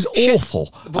ball. It was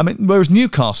awful. I mean, whereas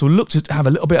Newcastle looked to have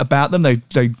a little bit about them.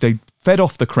 They fed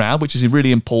off the crowd, which is a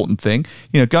really important thing.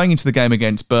 You know, going into the game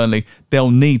against Burnley,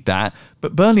 they'll need that.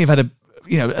 But Burnley have had a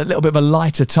little bit of a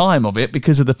lighter time of it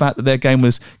because of the fact that their game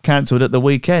was cancelled at the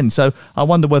weekend. So I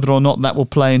wonder whether or not that will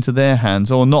play into their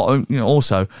hands or not. You know,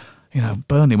 also,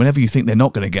 Burnley, whenever you think they're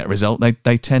not going to get a result,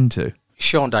 they tend to.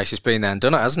 Sean Dyche has been there and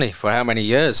done it, hasn't he? For how many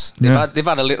years? They've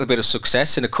had a little bit of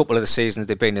success in a couple of the seasons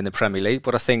they've been in the Premier League,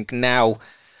 but I think now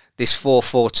this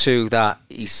 4-4-2 that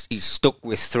he's stuck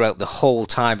with throughout the whole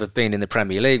time of being in the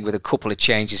Premier League, with a couple of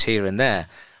changes here and there,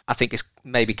 I think it's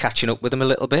maybe catching up with him a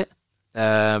little bit.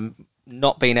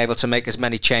 Not being able to make as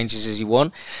many changes as you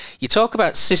want. You talk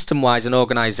about system-wise and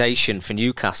organisation for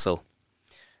Newcastle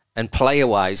and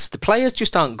player-wise, the players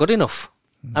just aren't good enough.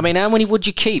 I mean, how many would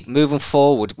you keep moving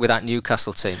forward with that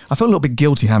Newcastle team? I feel a little bit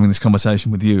guilty having this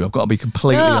conversation with you. I've got to be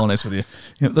completely honest with you.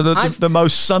 The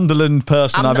most Sunderland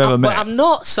person I've ever met. But I'm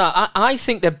not. I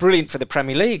think they're brilliant for the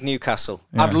Premier League, Newcastle.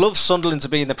 Yeah. I'd love Sunderland to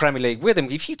be in the Premier League with them.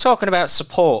 If you're talking about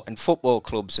support in football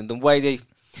clubs and the way they...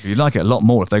 You'd like it a lot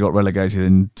more if they got relegated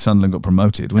and Sunderland got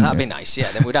promoted, wouldn't That'd be nice,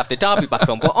 yeah. Then we'd have the derby back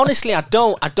on. But honestly, I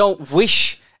don't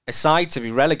wish a side to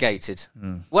be relegated.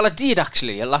 Well, I did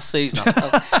actually last season.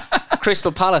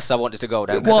 Crystal Palace I wanted to go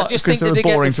down because I just think that they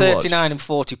get the 39 and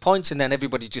 40 points and then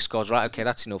everybody just goes, right, okay,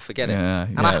 that's enough, forget it.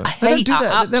 And I hate that.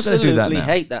 I absolutely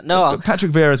hate that. No, but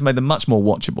Patrick Vieira's made them much more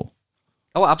watchable.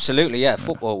 Oh, absolutely, yeah,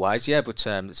 football-wise, yeah, but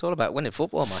it's all about winning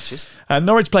football matches.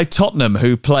 Norwich played Tottenham,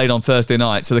 who played on Thursday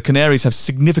night, so the Canaries have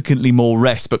significantly more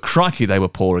rest, but crikey, they were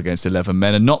poor against 11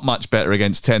 men and not much better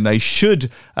against 10. They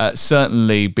should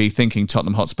certainly be thinking,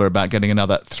 Tottenham Hotspur, about getting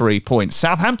another 3 points.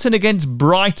 Southampton against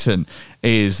Brighton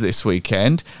is this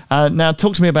weekend. Now,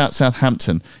 talk to me about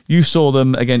Southampton. You saw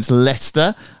them against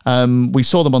Leicester. We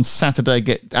saw them on Saturday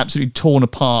get absolutely torn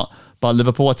apart by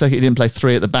Liverpool. I take it he didn't play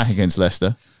 3 at the back against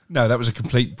Leicester. No, that was a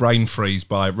complete brain freeze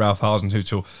by Ralph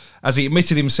Hasenhüttl, as he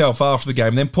admitted himself after the game,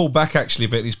 and then pulled back actually a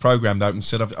bit in his programme note and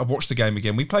said, I've watched the game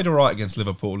again. We played all right against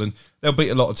Liverpool, and they'll beat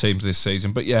a lot of teams this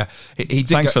season. But yeah, he did.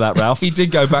 Thanks for that, Ralph. He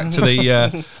did go back to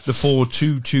the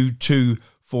 4-2-2-2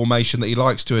 formation that he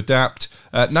likes to adapt.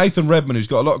 Nathan Redmond, who's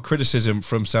got a lot of criticism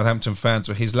from Southampton fans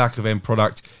for his lack of end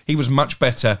product, he was much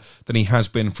better than he has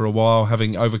been for a while,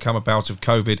 having overcome a bout of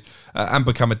COVID and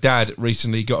become a dad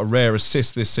recently. Got a rare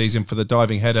assist this season for the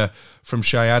diving header from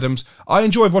Shea Adams. I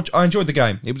enjoyed the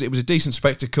game. It was a decent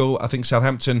spectacle. I think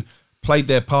Southampton played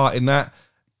their part in that.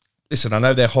 Listen, I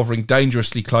know they're hovering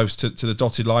dangerously close to the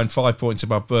dotted line, 5 points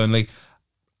above Burnley.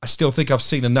 I still think I've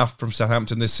seen enough from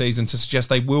Southampton this season to suggest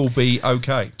they will be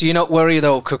okay. Do you not worry,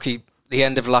 though, Cookie, the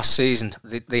end of last season,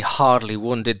 they hardly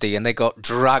won, did they? And they got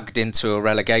dragged into a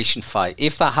relegation fight.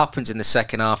 If that happens in the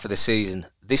second half of the season,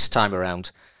 this time around,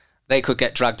 they could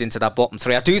get dragged into that bottom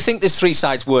three. I do think there's three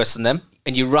sides worse than them.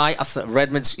 And you're right, I think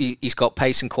Redmond's, he's got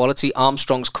pace and quality.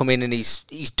 Armstrong's come in and he's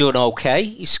done okay.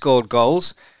 He's scored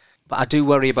goals. But I do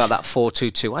worry about that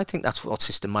 4-2-2. I think that's what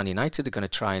system Man United are going to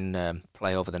try and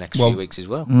play over the next few weeks as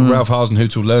well. Ralph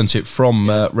Hasenhüttl learnt it from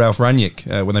Ralf Rangnick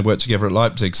when they worked together at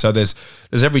Leipzig. So there's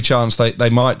every chance they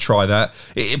might try that.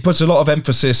 It puts a lot of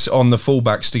emphasis on the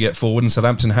fullbacks to get forward, and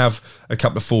Southampton have a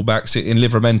couple of fullbacks in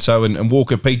Livramento and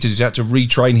Walker Peters. He's had to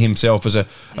retrain himself as a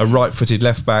right-footed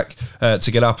left-back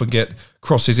to get up and get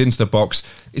crosses into the box.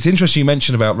 It's interesting you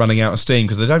mentioned about running out of steam,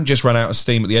 because they don't just run out of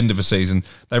steam at the end of a season,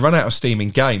 they run out of steam in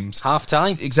games. Half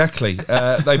time. Exactly.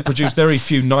 They produced very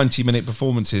few 90-minute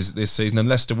performances this season, and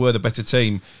Leicester were the better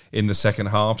team in the second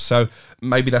half. So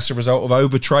maybe that's a result of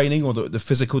overtraining or the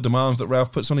physical demands that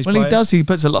Ralph puts on his players. Well, he does. He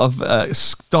puts a lot of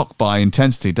stock by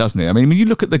intensity, doesn't he? I mean, when you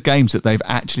look at the games that they've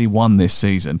actually won this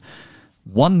season,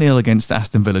 1-0 against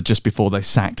Aston Villa just before they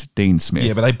sacked Dean Smith.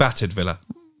 Yeah, but they battered Villa.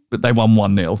 But they won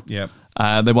 1-0. Yeah.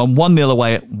 They won 1-0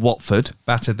 away at Watford.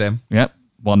 Battered them. Yep,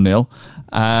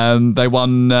 1-0. They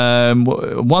won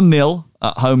 1-0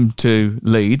 at home to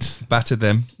Leeds. Battered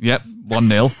them. Yep,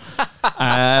 1-0.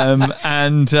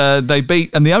 And they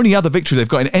beat... And the only other victory they've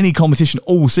got in any competition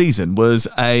all season was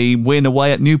a win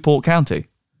away at Newport County.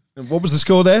 What was the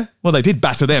score there? Well, they did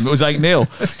batter them. It was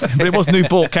 8-0. But it was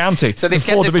Newport County. So they've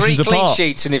kept the 3 clean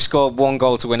sheets and they've scored 1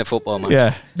 goal to win a football match.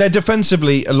 Yeah. They're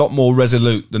defensively a lot more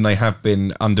resolute than they have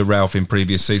been under Ralph in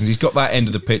previous seasons. He's got that end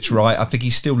of the pitch right. I think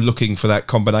he's still looking for that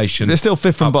combination. They're still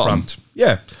fifth from bottom. Front.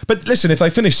 Yeah. But listen, if they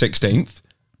finish 16th,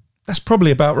 that's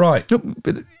probably about right.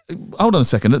 But hold on a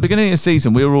second. At the beginning of the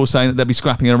season, we were all saying that they'd be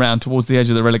scrapping around towards the edge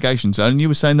of the relegation zone, and you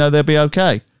were saying, no, they'll be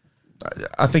okay.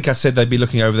 I think I said they'd be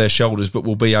looking over their shoulders, but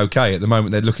will be okay. At the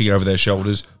moment, they're looking over their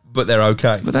shoulders, but they're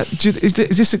okay. But is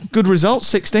this a good result?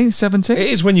 16th, 17th?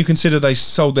 It is when you consider they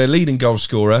sold their leading goal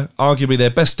scorer, arguably their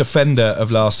best defender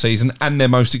of last season, and their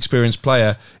most experienced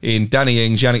player in Danny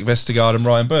Ings, Yannick Vestergaard and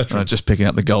Ryan Bertrand. Just picking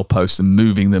up the goalposts and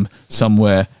moving them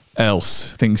somewhere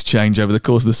else. Things change over the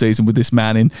course of the season with this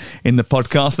man in the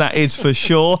podcast, that is for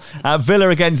sure. Villa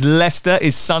against Leicester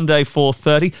is Sunday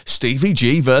 4:30. Stevie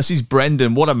G versus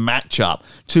Brendan. What a matchup.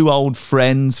 2 old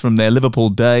friends from their Liverpool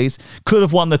days. Could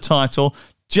have won the title,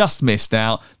 just missed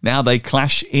out. Now they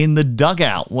clash in the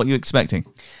dugout. What are you expecting?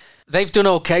 They've done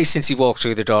okay since he walked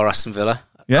through the door, Aston Villa.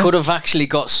 Yeah. Could have actually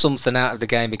got something out of the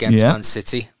game against Man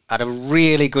City. Had a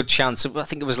really good chance. I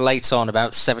think it was late on,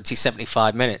 about 70,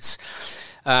 75 minutes.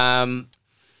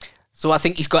 So I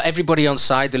think he's got everybody on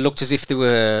side. They looked as if they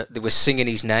were singing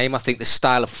his name. I think the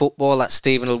style of football that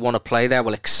Stephen will want to play there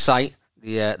will excite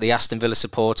the Aston Villa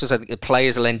supporters. I think the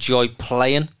players will enjoy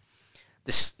playing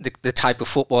the type of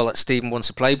football that Stephen wants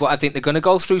to play. But I think they're going to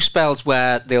go through spells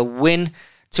where they'll win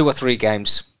 2 or 3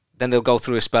 games. Then they'll go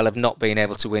through a spell of not being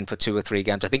able to win for 2 or 3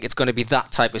 games. I think it's going to be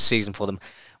that type of season for them.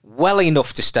 Well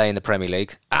enough to stay in the Premier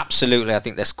League. Absolutely. I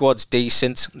think their squad's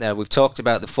decent. We've talked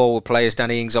about the forward players.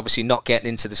 Danny Ings obviously not getting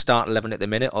into the start 11 at the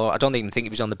minute, or I don't even think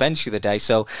he was on the bench the other day,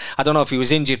 so I don't know if he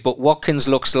was injured, but Watkins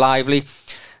looks lively.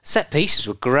 Set pieces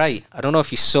were great. I don't know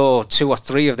if you saw 2 or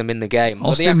 3 of them in in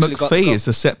Austin McPhee is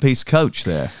the set piece coach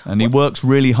there, and he works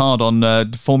really hard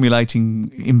on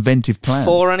formulating inventive plans.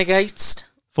 4 and against.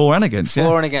 4 and against, yeah.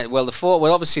 4 and against. Well,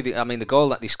 obviously, the goal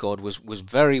that they scored was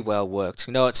very well worked.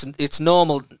 You know, it's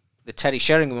normal, the Teddy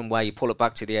Sheringham way, you pull it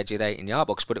back to the edge of the 18-yard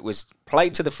box, but it was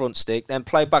played to the front stick, then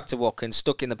played back to Watkins,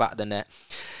 stuck in the back of the net,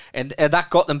 and that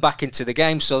got them back into the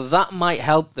game. So that might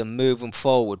help them moving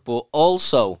forward. But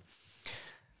also,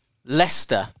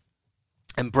 Leicester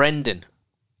and Brendan,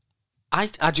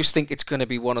 I just think it's going to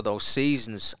be one of those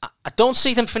seasons. I don't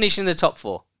see them finishing in the top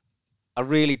 4. I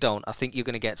really don't. I think you're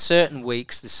going to get certain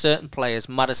weeks. There's certain players,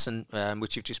 Maddison,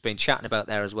 which you've just been chatting about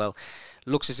there as well,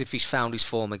 looks as if he's found his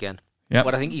form again. Yep.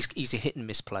 But I think he's a hit and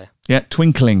miss player. Yeah,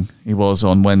 twinkling he was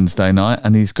on Wednesday night,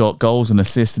 and he's got goals and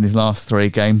assists in his last 3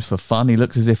 games for fun. He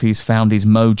looks as if he's found his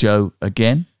mojo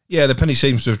again. Yeah, the penny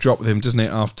seems to have dropped with him, doesn't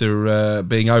it, after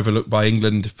being overlooked by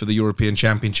England for the European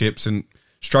Championships and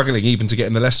struggling even to get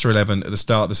in the Leicester 11 at the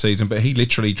start of the season. But he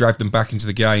literally dragged them back into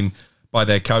the game by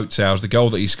their coattails. The goal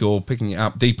that he scored, picking it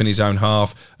up deep in his own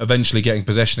half, eventually getting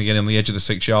possession again on the edge of the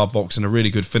 6-yard box, and a really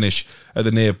good finish at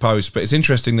the near post. But it's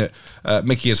interesting that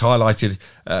Mickey has highlighted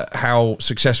how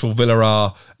successful Villa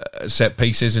are set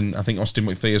pieces, and I think Austin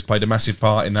McPhee has played a massive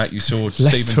part in that. You saw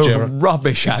Steven Gerrard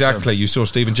rubbish at exactly. them. You saw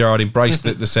Steven Gerrard embrace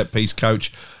the set piece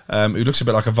coach, who looks a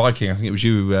bit like a Viking. I think it was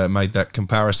you who made that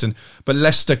comparison. But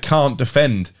Leicester can't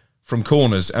defend from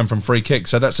corners and from free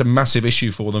kicks, so that's a massive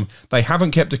issue for them. They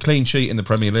haven't kept a clean sheet in the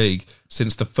Premier League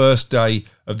since the first day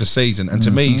of the season, and to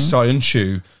me, Sayun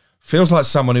Shu feels like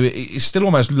someone who is still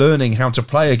almost learning how to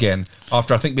play again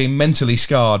after, I think, being mentally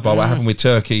scarred by what happened with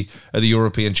Turkey at the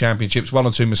European Championships, 1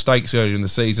 or 2 mistakes earlier in the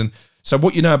season. So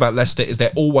what you know about Leicester is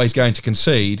they're always going to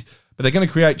concede, but they're going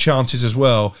to create chances as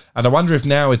well. And I wonder if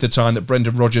now is the time that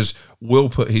Brendan Rodgers will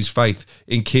put his faith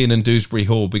in Kiernan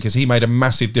Dewsbury-Hall, because he made a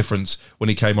massive difference when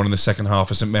he came on in the second half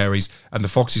for St Mary's, and the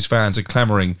Foxes fans are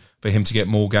clamouring for him to get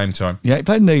more game time. Yeah, he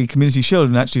played in the Community Shield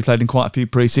and actually played in quite a few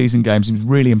pre-season games. He was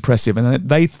really impressive, and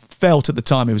they felt at the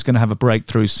time he was going to have a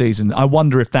breakthrough season. I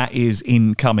wonder if that is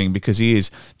incoming, because he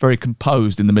is very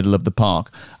composed in the middle of the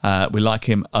park. We like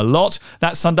him a lot.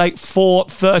 That's Sunday,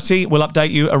 4:30. We'll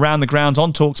update you around the grounds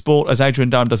on TalkSport as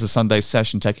Adrian Durham does a Sunday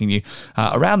session, taking you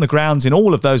around the grounds in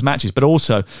all of those matches, but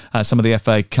also some of the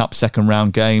FA Cup second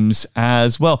round games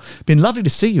as well. Been lovely to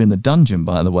see you in the dungeon,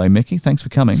 by the way, Mickey. Thanks for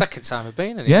coming. Second time I've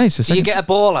been in it. Yeah, it's the second. Do you get a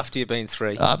ball after you've been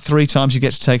 3? 3 times you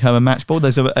get to take home a match ball.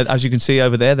 There's as you can see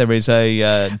over there is a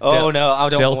I don't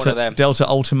want one of them. Delta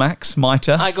Ultimax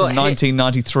Mitre from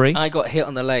 1993. I got hit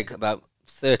on the leg about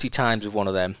 30 times with one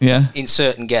of them in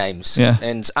certain games. Yeah.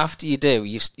 And after you do,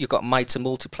 you've got Mitre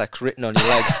Multiplex written on your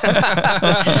leg.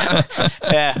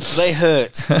 Yeah, they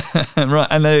hurt. Right,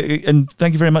 and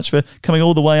thank you very much for coming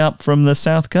all the way up from the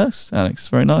south coast, Alex.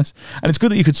 Very nice. And it's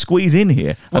good that you could squeeze in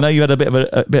here. I know you had a bit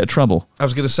of trouble. I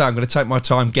was going to say, I'm going to take my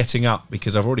time getting up,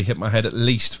 because I've already hit my head at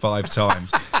least 5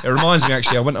 times. It reminds me,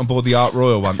 actually, I went on board the Ark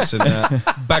Royal once and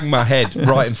banged my head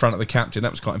right in front of the captain.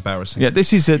 That was quite embarrassing. Yeah,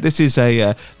 this is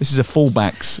a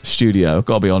fullback studio. I've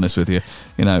got to be honest with you.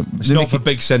 You know, it's not for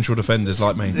big central defenders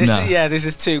like me. This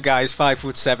is 2 guys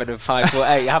 5'7" and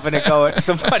 5'8" having a go at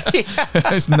somebody.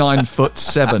 It's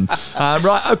 9'7".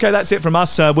 Right, okay, that's it from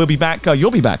us. We'll be back. You'll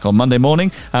be back on Monday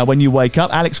morning when you wake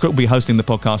up. Alex Crook will be hosting the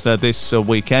podcast this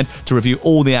weekend to review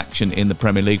all the action in the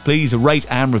Premier League. Please rate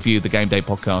and review the Game Day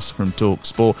podcast from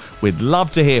TalkSport. We'd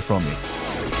love to hear from you.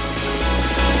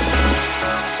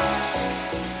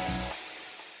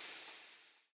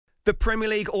 The Premier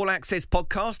League All Access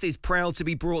podcast is proud to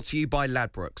be brought to you by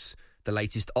Ladbrokes. The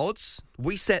latest odds,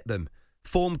 we set them.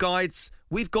 Form guides,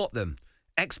 we've got them.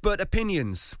 Expert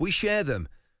opinions, we share them.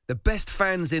 The best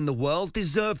fans in the world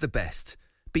deserve the best.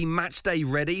 Be match day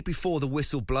ready before the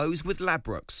whistle blows with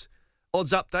Ladbrokes.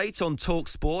 Odds update on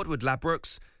TalkSport with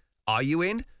Ladbrokes. Are you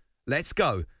in? Let's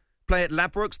go. Play at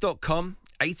ladbrokes.com.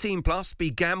 18 plus.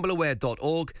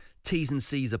 BeGambleAware.org. T's and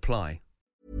C's apply.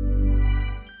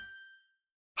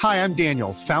 Hi, I'm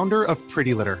Daniel, founder of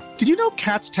Pretty Litter. Did you know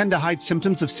cats tend to hide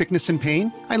symptoms of sickness and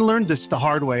pain? I learned this the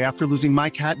hard way after losing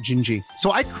my cat, Gingy.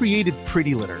 So I created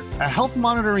Pretty Litter, a health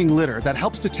monitoring litter that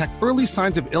helps detect early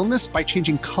signs of illness by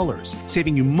changing colors,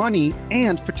 saving you money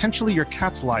and potentially your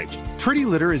cat's life. Pretty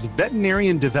Litter is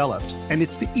veterinarian developed, and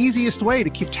it's the easiest way to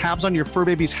keep tabs on your fur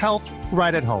baby's health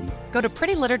right at home. Go to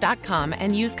prettylitter.com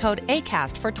and use code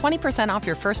ACAST for 20% off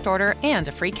your first order and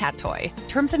a free cat toy.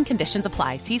 Terms and conditions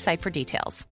apply. See site for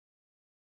details.